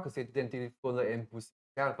pouvez voir que c'est un téléphone un peu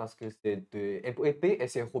spécial parce que c'est épais et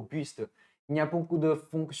c'est robuste. Il y a beaucoup de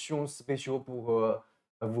fonctions spéciales pour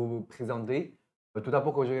vous présenter. Tout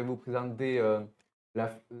d'abord, je vais vous présenter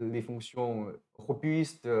les fonctions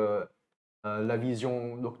robustes, la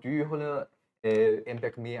vision nocturne est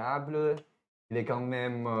imperméable, il est quand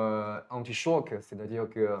même anti-choc, c'est-à-dire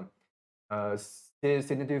que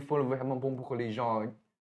c'est un téléphone vraiment bon pour les gens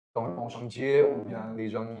en chantier ou bien les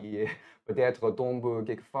gens qui peut-être tombent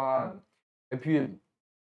quelquefois. Et puis,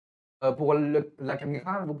 pour la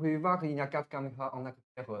caméra, vous pouvez voir qu'il y a 4 caméras en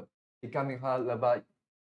arrière, les caméras là-bas.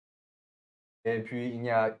 Et puis, il y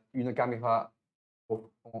a une caméra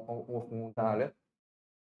au frontal.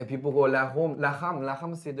 Et puis, pour la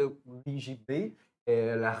RAM c'est de 8 Go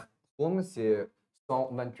et la ROM, c'est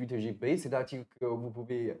 128 Go, c'est-à-dire que vous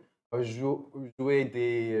pouvez jouer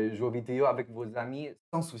des jeux vidéo avec vos amis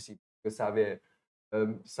sans souci. Parce que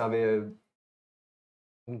ça avait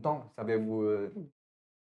longtemps, ça avait vous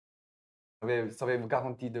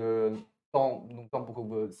garantit de temps, longtemps pour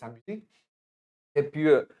vous s'amuser. Et puis,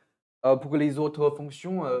 pour les autres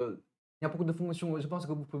fonctions, il y a beaucoup de fonctions. Je pense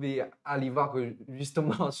que vous pouvez aller voir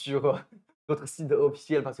justement sur notre site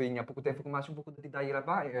officiel parce qu'il y a beaucoup d'informations, beaucoup de détails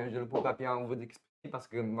là-bas. Et je ne peux pas bien vous expliquer parce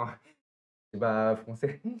que moi, je ne suis pas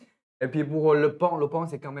français. Et puis pour le pan,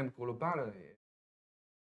 c'est quand même colossal.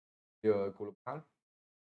 Colossal.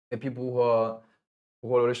 Et puis pour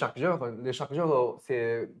le chargeur,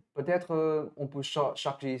 c'est peut-être on peut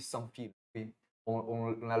charger sans fil. Oui.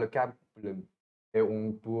 On a le câble et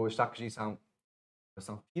on peut charger sans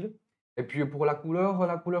fil. Et puis pour la couleur,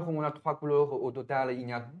 on a 3 couleurs au total. Il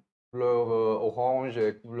y a couleur orange,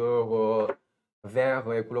 couleur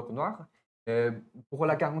vert et couleur noire. Et pour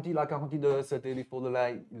la garantie de ce téléphone-là,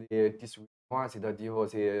 il est 18 mois, c'est-à-dire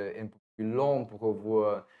c'est un peu plus long pour vous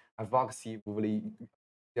voir si vous voulez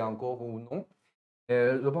utiliser encore ou non.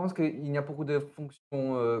 Je pense qu'il y a beaucoup de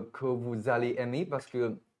fonctions que vous allez aimer parce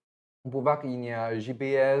que on peut voir qu'il y a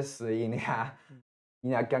GPS, il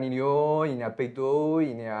y a Canigno, il y a Peto,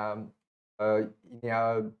 il y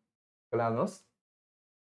a Planos.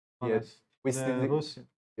 Oui, Russie.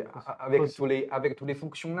 avec tous les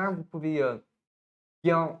fonctions là, vous pouvez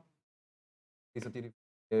bien les utiliser.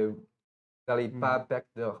 Vous n'allez pas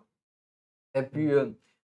perdre. Et puis,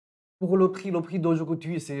 pour le prix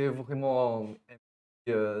d'aujourd'hui, c'est vraiment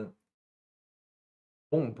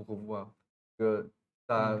bon pour vous. Que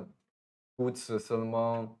ça coûte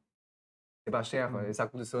seulement, c'est pas cher, ça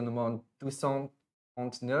coûte seulement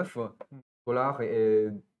 239 dollars et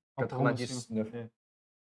En promotion. 99. Yeah.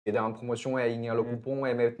 Et dans la promotion, il y a le coupon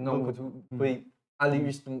et maintenant vous pouvez aller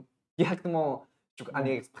juste directement sur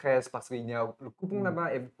AliExpress parce qu'il y a le coupon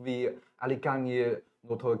là-bas et vous pouvez aller gagner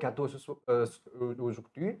notre cadeau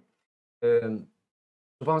aujourd'hui.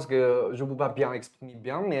 Je pense que je ne peux pas bien exprimer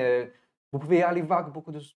bien, mais vous pouvez aller voir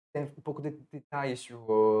beaucoup de détails sur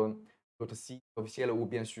notre site officiel ou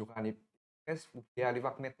bien sur AliExpress. Vous pouvez aller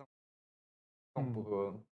voir maintenant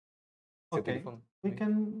pour ce téléphone.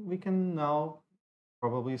 We can now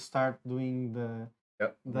probably start doing the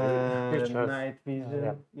Pictures. night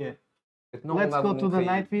vision. Yeah. Maintenant, Let's on va go vous to the montrer-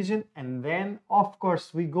 night vision and then of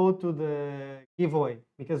course we go to the giveaway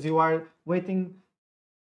because you are waiting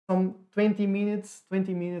some 20 minutes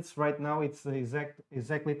right now. It's the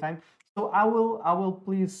exactly time. So I will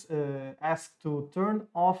please ask to turn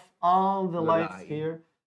off all the lights light. here.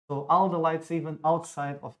 So all the lights even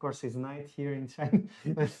outside, of course it's night here in China.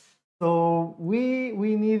 So we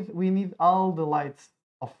need all the lights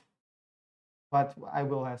off. But I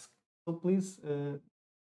will ask. So please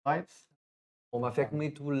lights. On va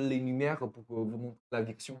fermer tous les lumières pour vous montrer la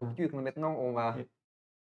version future. Maintenant, on va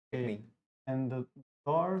fermer. And the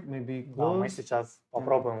door maybe Да, мы close. сейчас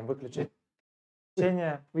попробуем выключить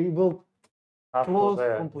освещение. We will У нас close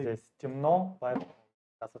уже completely. здесь темно, поэтому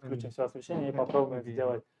сейчас отключим все освещение и попробуем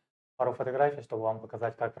сделать пару фотографий, чтобы вам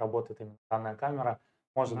показать, как работает именно данная камера.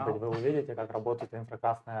 Может быть, вы увидите, как работает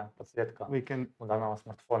инфракрасная подсветка у данного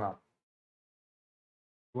смартфона.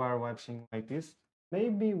 You are watching like this.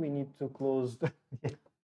 Maybe we need to close the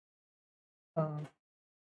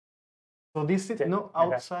So this is no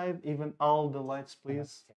outside, even all the lights,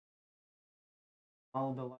 please.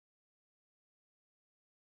 All the lights.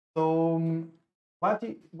 So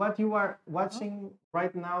what you are watching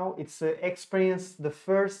right now, it's experience the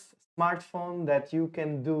first smartphone that you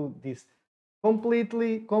can do this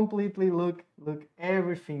completely look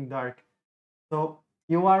everything dark. So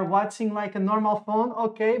you are watching like a normal phone,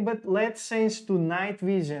 okay, but let's change to night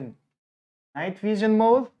vision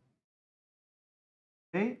mode.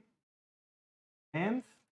 Okay, and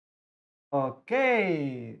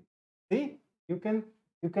okay, see, you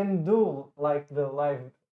can do like the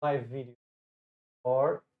live video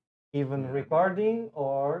or even recording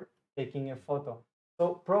or taking a photo.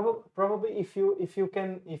 So probably if you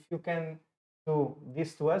can do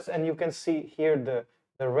this to us, and you can see here the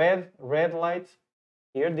red light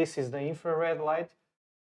here. This is the infrared light.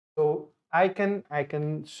 So I can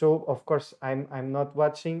show. Of course, I'm not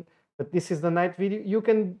watching, but this is the night video. You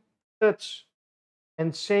can touch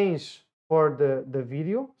and change for the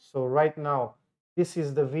video. So right now, this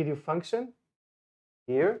is the video function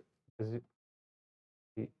here.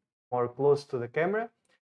 More close to the camera,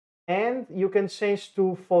 and you can change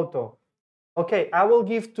to photo. Okay, I will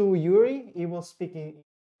give to Yuri. He will speak in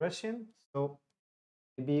Russian. So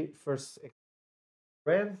maybe first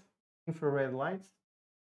infrared lights.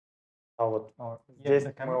 А вот здесь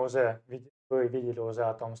мы уже вы видели уже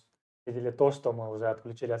о том, видели то, что мы уже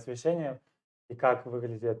отключили освещение, и как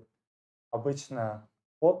выглядит обычное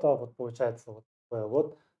фото. Вот получается вот такое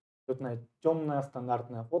вот абсолютно темное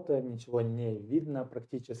стандартное фото, ничего не видно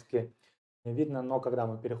практически, не видно, но когда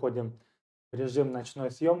мы переходим в режим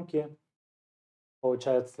ночной съемки,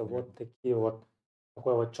 получается вот такие вот,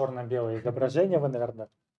 такое вот черно-белое изображение. Вы, наверное,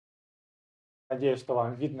 надеюсь, что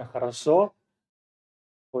вам видно хорошо.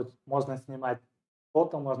 Вот можно снимать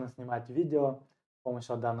фото, можно снимать видео с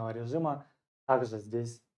помощью данного режима. Также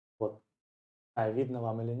здесь, вот, видно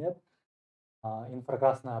вам или нет,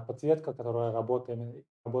 инфракрасная подсветка, которая работает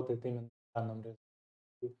именно в данном режиме.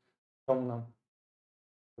 В темном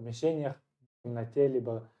помещениях, в темноте,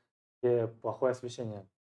 либо где плохое освещение.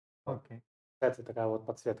 Вот. Okay. Получается такая вот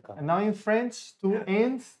подсветка. And now in French, to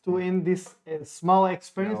end this small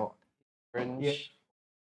experience. Alors, French. Yeah.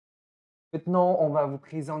 Maintenant, on va vous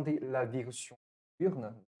présenter la version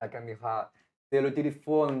nocturne. La caméra, c'est le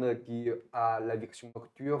téléphone qui a la version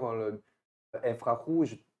nocturne,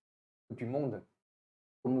 infrarouge du monde.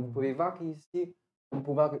 Comme vous pouvez voir ici,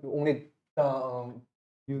 on est dans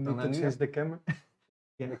You dans need la to nuit. change the camera.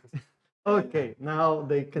 Yeah. Okay, now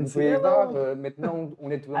they can Vous see. pouvez voir, Hello. maintenant,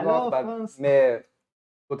 on est tout Hello, noir, France. mais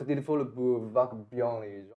votre téléphone peut voir bien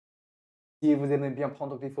les gens. Si vous aimez bien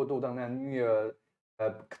prendre des photos dans la nuit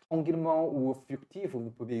tranquillement ou furtif,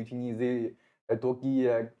 vous pouvez utiliser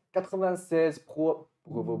DOOGEE 96 Pro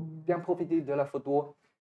pour bien profiter de la photo.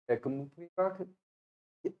 Comme vous pouvez voir,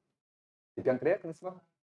 c'est bien clair, n'est-ce pas?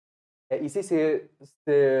 Et ici, c'est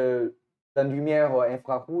la lumière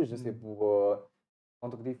infrarouge, c'est pour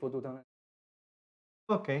prendre des photos dans la nuit.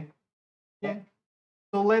 Okay. Yeah.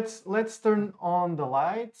 So let's turn on the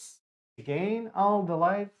lights again. All the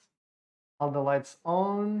lights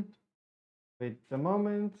on. Wait a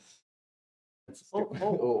moment.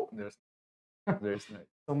 Oh, there's night.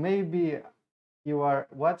 So maybe you are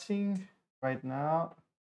watching right now.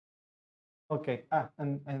 Okay.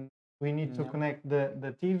 And we need to Yeah. connect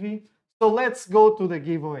the TV. So let's go to the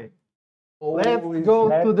giveaway. Oh, Let's it's- go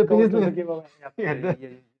Let's to the go to the business. giveaway. Yeah, yeah, yeah,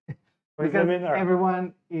 yeah. Who's the because winner?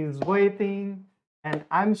 everyone is waiting, and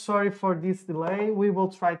I'm sorry for this delay. We will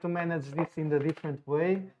try to manage this in a different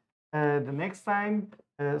way the next time.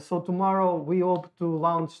 So tomorrow we hope to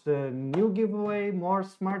launch the new giveaway, more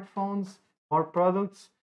smartphones, more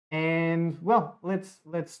products, and well,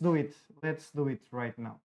 let's do it. Let's do it right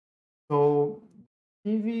now. So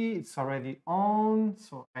TV, it's already on.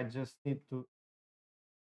 So I just need to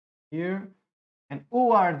here. And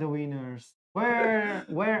who are the winners?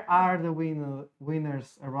 Where are the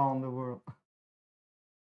winners around the world?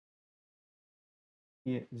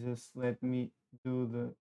 Yeah, just let me do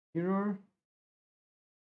the mirror.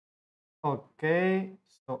 Okay,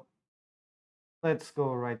 so let's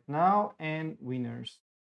go right now and winners.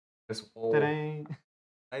 That's all. Ta-da.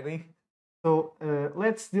 I think. So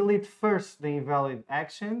let's delete first the invalid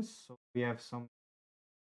actions. So we have some.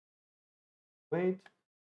 Wait.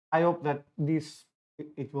 I hope that this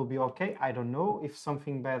it will be okay. I don't know if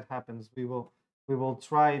something bad happens. We will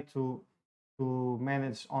try to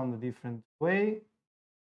manage on a different way.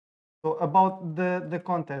 So about the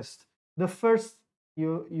contest, the first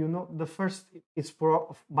the first is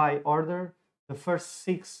by order. The first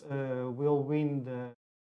 6 will win the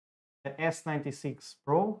S96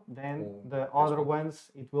 Pro. Then Oh, the that's other good.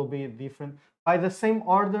 ones it will be different by the same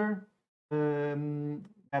order.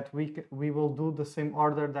 That we will do the same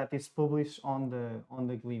order that is published on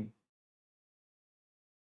the Gleam.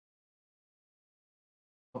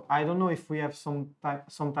 So I don't know if we have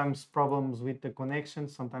sometimes problems with the connection.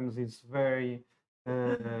 Sometimes it's very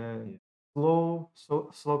slow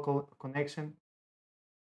connection.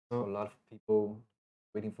 So a lot of people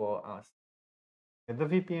waiting for us. The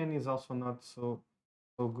VPN is also not so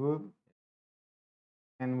good,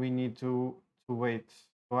 and we need to wait.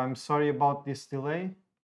 So I'm sorry about this delay.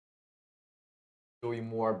 Show you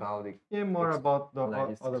more about it. Yeah, more about the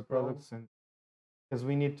 96 other Pro. products, and because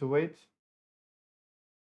we need to wait.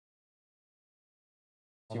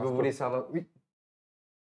 Si vous voulez savoir, oui.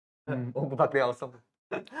 On peut parler ensemble.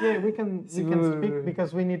 Yeah, we can Si speak vous-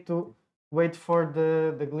 because we need to wait for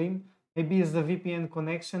the Gleam. Maybe it's the VPN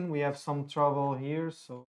connection. We have some trouble here,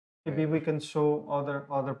 so maybe we can show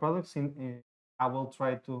other products. I will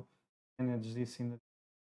try to manage this in the.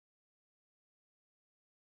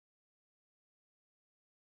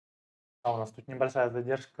 У нас тут небольшая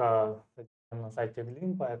задержка на сайте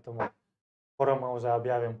Gleam, поэтому скоро мы уже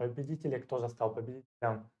объявим победителей, кто же стал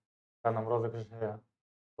победителем в данном розыгрыше,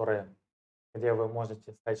 где вы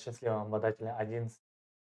можете стать счастливым обладателем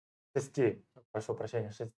 6, прошу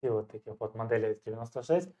прощения, 6 вот таких вот моделей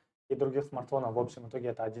S96 и других смартфонов. В общем итоге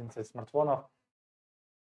это 11 смартфонов.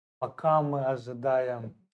 пока мы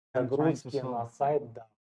ожидаем I'm trying to загрузки solve. на сайт, да,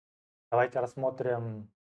 давайте рассмотрим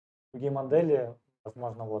другие модели.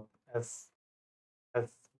 Возможно, вот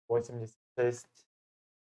S96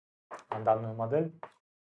 данную модель.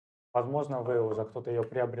 Возможно, вы уже кто-то ее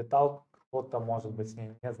приобретал, кто-то, может быть, с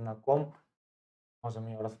ней не знаком. Можем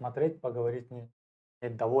ее рассмотреть, поговорить с ней. И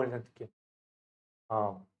довольно-таки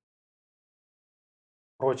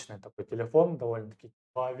прочный такой телефон, довольно-таки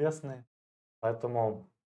тяжеловесный. Поэтому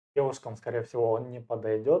девушкам, скорее всего, он не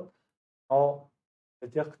подойдет. Но для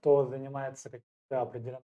тех, кто занимается каким-то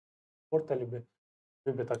определенным спортом, либо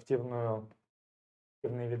любит активные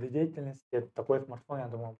виды деятельности, такой смартфон, я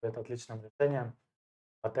думаю, будет отличным решением.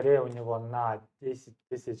 Батарея у него на 10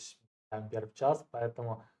 тысяч ампер в час,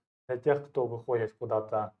 поэтому для тех, кто выходит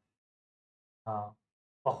куда-то в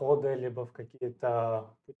походы, либо в какие-то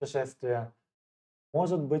путешествия,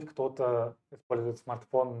 может быть, кто-то использует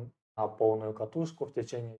смартфон на полную катушку, в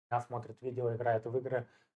течение дня смотрит видео, играет в игры,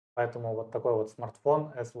 поэтому вот такой вот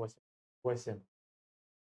смартфон S88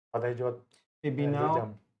 подойдет Maybe now,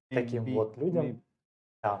 людям, таким maybe, вот людям. maybe.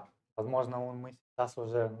 Да, возможно, мы сейчас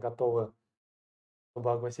уже готовы,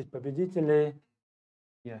 чтобы огласить победителей.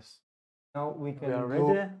 Yes. Now we We can are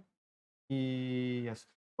do. ready. Yes.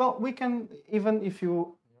 Well, we can even if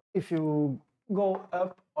you go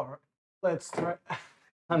up or let's try.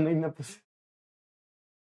 I'm in a position.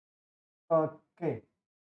 Okay.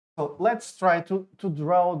 So let's try to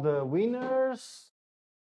draw the winners.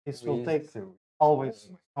 This will take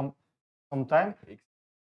always some time.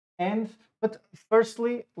 And but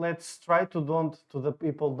firstly, let's try to the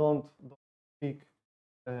people don't speak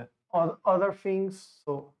other things.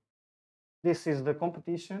 So this is the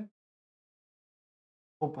competition.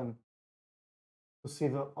 Open to see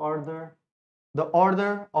the order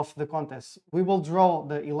of the contest. We will draw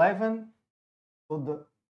the 11. So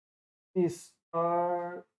these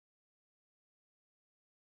are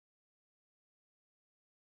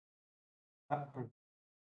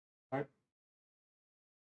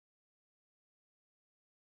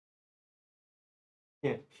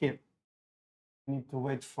yeah, here. We need to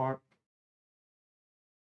wait for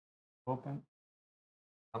open.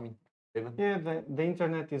 I mean, 11. Yeah, the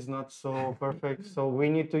internet is not so perfect, so we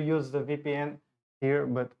need to use the VPN here,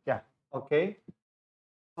 but yeah, okay.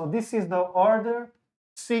 So this is the order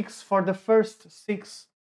 6 for the first 6,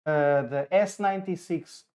 the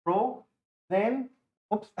S96 Pro. Then,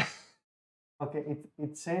 oops, okay,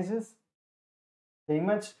 it changes the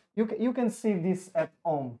image. You can see this at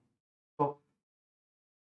home. So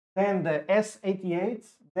then the S88,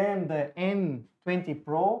 then the N20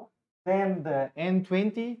 Pro, then the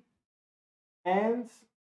N20, and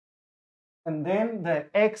then the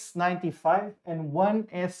X95 and one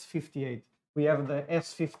S58. We have the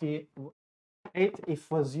S58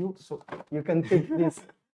 if was you, so you can take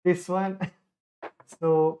this one.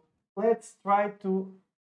 So let's try to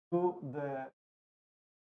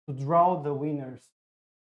draw the winners.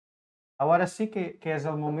 Ahora sí que es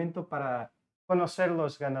el momento para conocer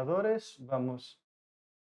los ganadores. Vamos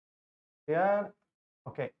a crear.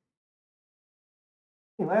 Okay.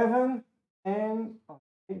 11 and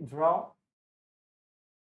okay, draw.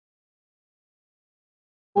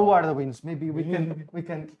 Who are the winners? Maybe we can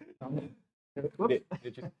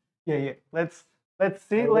yeah. Let's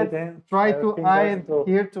see. Let's try to hide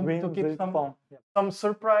here to keep some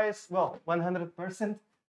surprise. Well, 100%.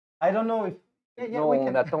 I don't know if we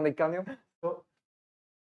can. On attend les carnets. So,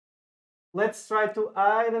 let's try to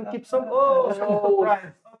hide and keep some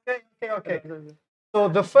surprise. Okay. So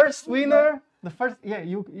the first winner,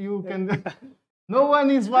 you can. No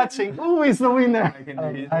one is watching. Who is the winner? I can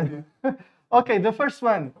do it. Okay, the first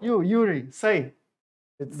one. You, Yuri, say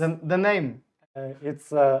It's the name.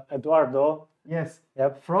 it's Eduardo. Yes.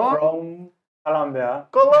 Yep. From Colombia.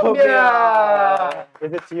 Colombia.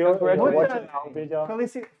 Is it you already Muchas- watching our video?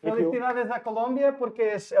 Felicidades a Colombia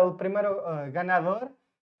porque es el primero ganador,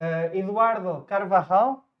 Eduardo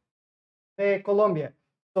Carvajal de Colombia.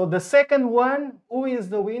 So the second one, who is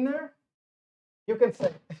the winner? You can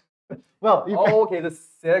say. Well, you can. Okay, the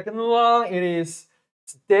second one it is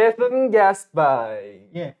Stephen Gaspar.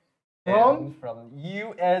 Yeah. And from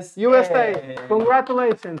USA. USA.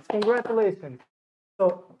 Congratulations.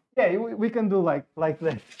 So yeah, we can do like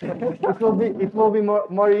that. it will be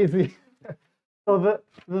more easy. So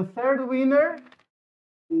the third winner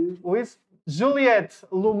is Juliet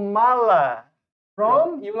Lumala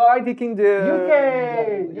from United Kingdom.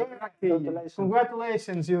 UK. Congratulations.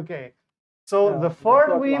 Congratulations, UK. So Yeah, the the fourth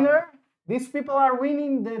fourth one. winner, these people are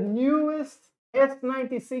winning the newest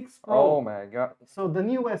S96 Pro. Oh my god. So the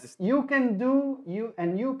newest, you can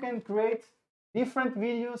create different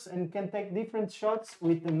videos and can take different shots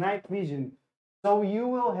with the night vision. So you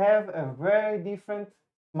will have a very different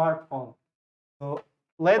smartphone. So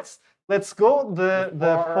let's go. The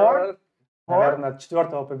fourth. Наверное,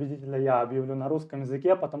 четвертого победителя я объявлю на русском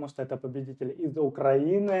языке, потому что это победитель из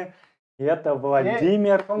Украины. И это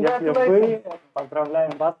Владимир. Если вы,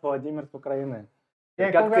 поздравляем вас, Владимир с Украины.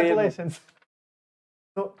 Yeah, congratulations.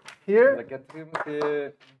 So here. La quatrième,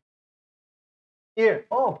 c'est... Here.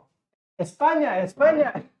 Oh, España,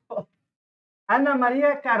 España. Ana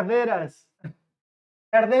María Cardenas,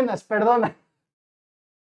 perdona.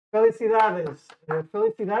 Felicidades.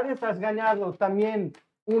 Felicidades, has ganado también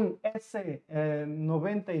un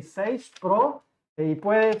S96 Pro y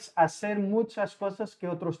puedes hacer muchas cosas que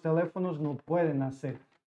otros teléfonos no pueden hacer.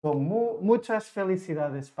 So, muchas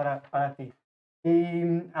felicidades para ti.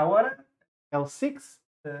 Y ahora, el sixth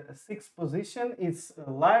position is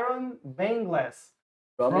Lyron Banglass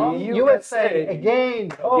from USA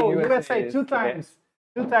again. Oh, USA, two times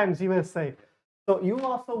USA. So you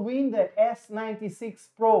also win the S96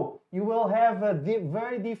 Pro. You will have a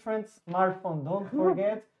very different smartphone. Don't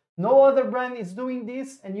forget, no other brand is doing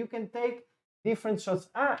this, and you can take different shots.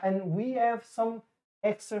 And we have some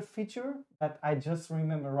extra feature that I just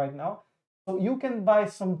remember right now. So you can buy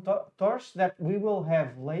some torch that we will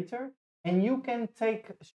have later, and you can take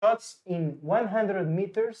shots in 100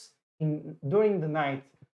 meters during the night.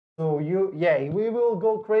 So we will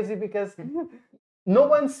go crazy because no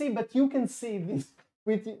one see, but you can see this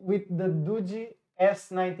with the DOOGEE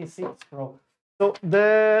S96 Pro. So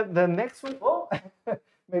the next one,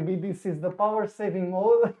 maybe this is the power saving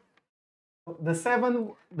mode. The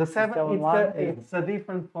seven, it's a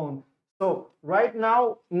different phone. So right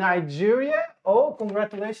now, Nigeria. Oh,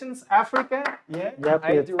 congratulations, Africa. Yeah.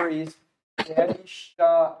 Idris.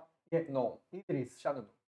 No. Idris. Shannon.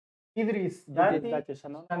 Idris. I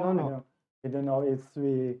don't know if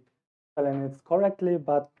we spelling it correctly,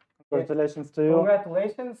 but congratulations to you.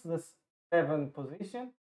 Congratulations, the 7th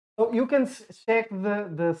position. So you can check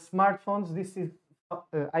the smartphones. This is,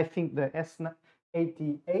 I think, the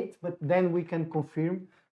S88, but then we can confirm.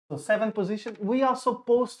 So 7th position. We also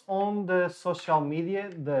post on the social media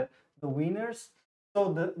the winners.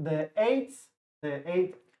 So the eighth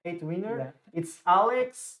winner, it's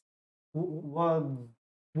Alex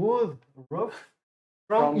Woodruff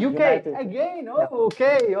from UK United. again. Oh,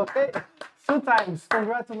 okay. 2 times.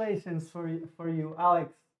 Congratulations for you,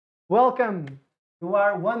 Alex. Welcome. You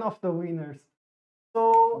are one of the winners.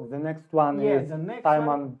 So the next one is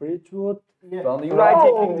Simon Bridgewood from the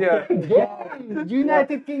United Kingdom. Yeah,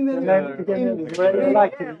 United Kingdom. Is very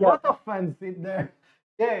lucky. A lot of fans in there.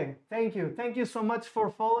 Yeah, thank you so much for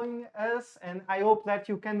following us, and I hope that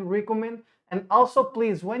you can recommend. And also,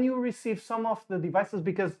 please, when you receive some of the devices,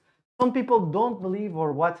 because some people don't believe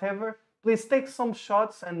or whatever, please take some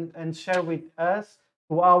shots and share with us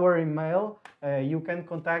to our email. You can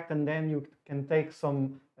contact, and then you can take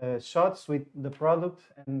some shots with the product.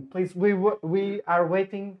 And please, we are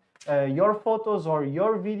waiting your photos or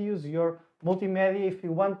your videos, your multimedia. If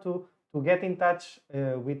you want to get in touch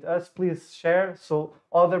with us, please share so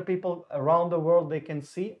other people around the world, they can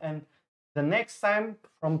see. And the next time,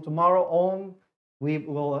 from tomorrow on, we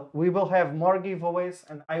will have more giveaways,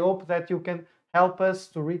 and I hope that you can help us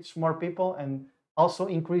to reach more people and also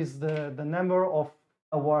increase the number of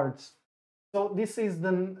awards. So this is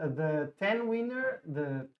the 10 winner.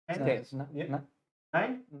 The 10.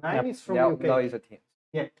 9 is from UK. No, it's a 10.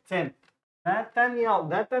 Yeah, 10.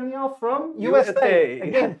 Nathaniel from USA.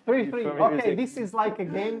 Again, 3-3. Okay, this is like a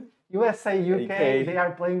game. USA, UK, they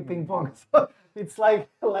are playing ping pong. So it's like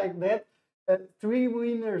that. 3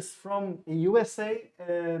 winners from USA.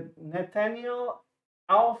 Nathaniel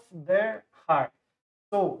off their heart.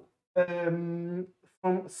 So from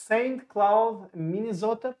St. Cloud,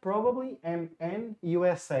 Minnesota, probably, and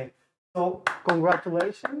USA. So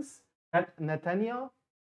congratulations, Nathaniel.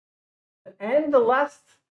 And the last,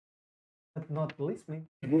 but not least,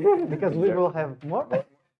 because we will have more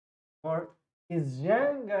is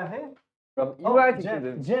Jean Garret. From United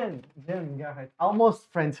Kingdom. Jean Garret. Almost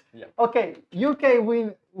French. Yeah. Okay, UK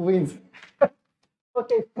wins.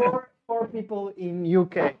 Okay, four people in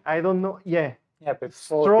UK. I don't know. Yeah. But 4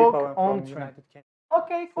 Stroke people on from track. United Kingdom.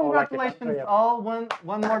 Okay, congratulations all one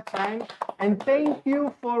more time. And thank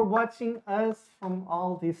you for watching us from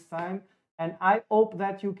all this time. And I hope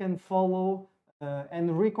that you can follow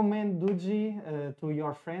and recommend DOOGEE to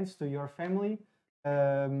your friends, to your family.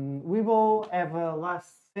 We will have a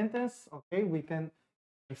last sentence. Okay, we can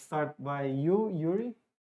start by you, Yuri.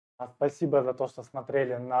 Спасибо за то, что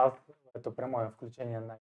смотрели на это прямое включение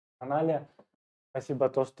на канале. Спасибо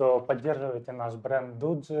то, что поддерживаете наш бренд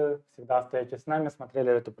DOOGEE, всегда остаетесь с нами,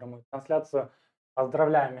 смотрели эту прямую трансляцию.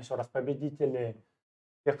 Поздравляем еще раз победителей,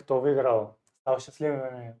 тех, кто выиграл, стал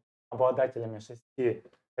счастливыми обладателями 6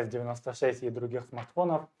 S96 и других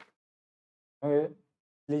смартфонов. Ну и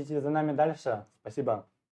следите за нами дальше. Спасибо.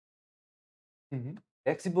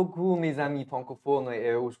 Merci beaucoup, mes amis francophones.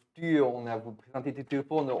 Et aujourd'hui, on a vous présenté des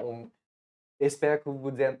téléphones. On espère que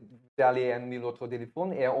vous allez aimer notre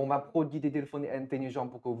téléphone. Et on m'a produit des téléphones intelligents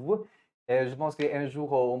pour vous. Et je pense qu'un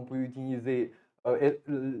jour, on peut utiliser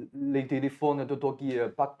les téléphones de DOOGEE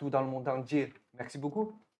partout dans le monde entier. Merci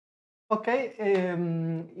beaucoup. Ok,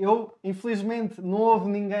 eu infelizmente não houve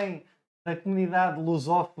ninguém da comunidade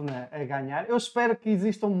lusófona a ganhar. Eu espero que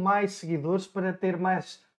existam mais seguidores para ter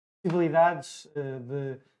mais possibilidades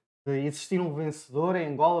de existir um vencedor em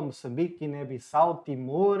Angola, Moçambique, Guiné-Bissau,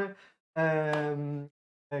 Timor,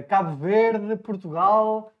 Cabo Verde,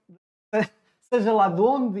 Portugal, seja lá de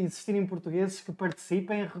onde existirem portugueses que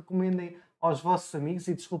participem, recomendem aos vossos amigos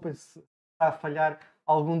e desculpem se está a falhar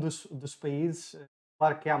algum dos países.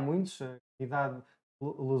 Claro que há muitos, a comunidade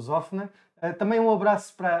lusófona. Também um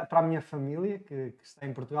abraço para a minha família, que está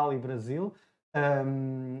em Portugal e Brasil.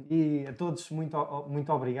 E a todos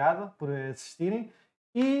muito obrigado por assistirem.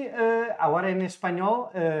 Y ahora en español,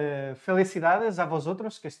 felicidades a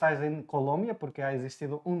vosotros que estáis en Colombia porque ha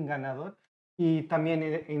existido un ganador. Y también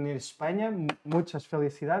en España, muchas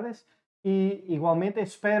felicidades. Y igualmente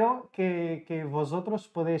espero que vosotros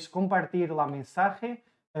podéis compartir la mensaje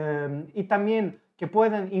y también que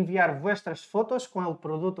puedan enviar vuestras fotos con el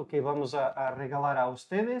producto que vamos a regalar a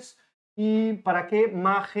ustedes y para que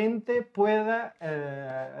más gente pueda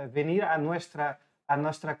venir a nuestra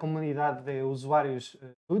comunidad de usuarios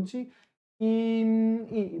DOOGEE.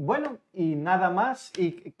 Y bueno, y nada más,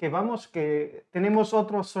 y que tenemos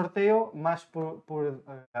otro sorteo más por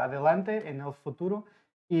adelante en el futuro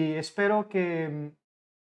y espero que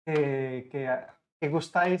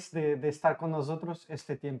gustáis de estar con nosotros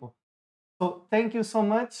este tiempo. So thank you so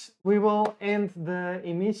much. We will end the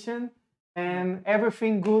emission and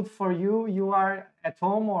everything good for you. You are at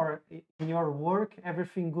home or in your work,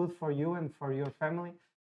 everything good for you and for your family.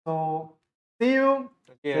 So see you.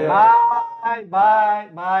 Yeah. Bye, bye,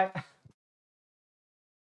 bye.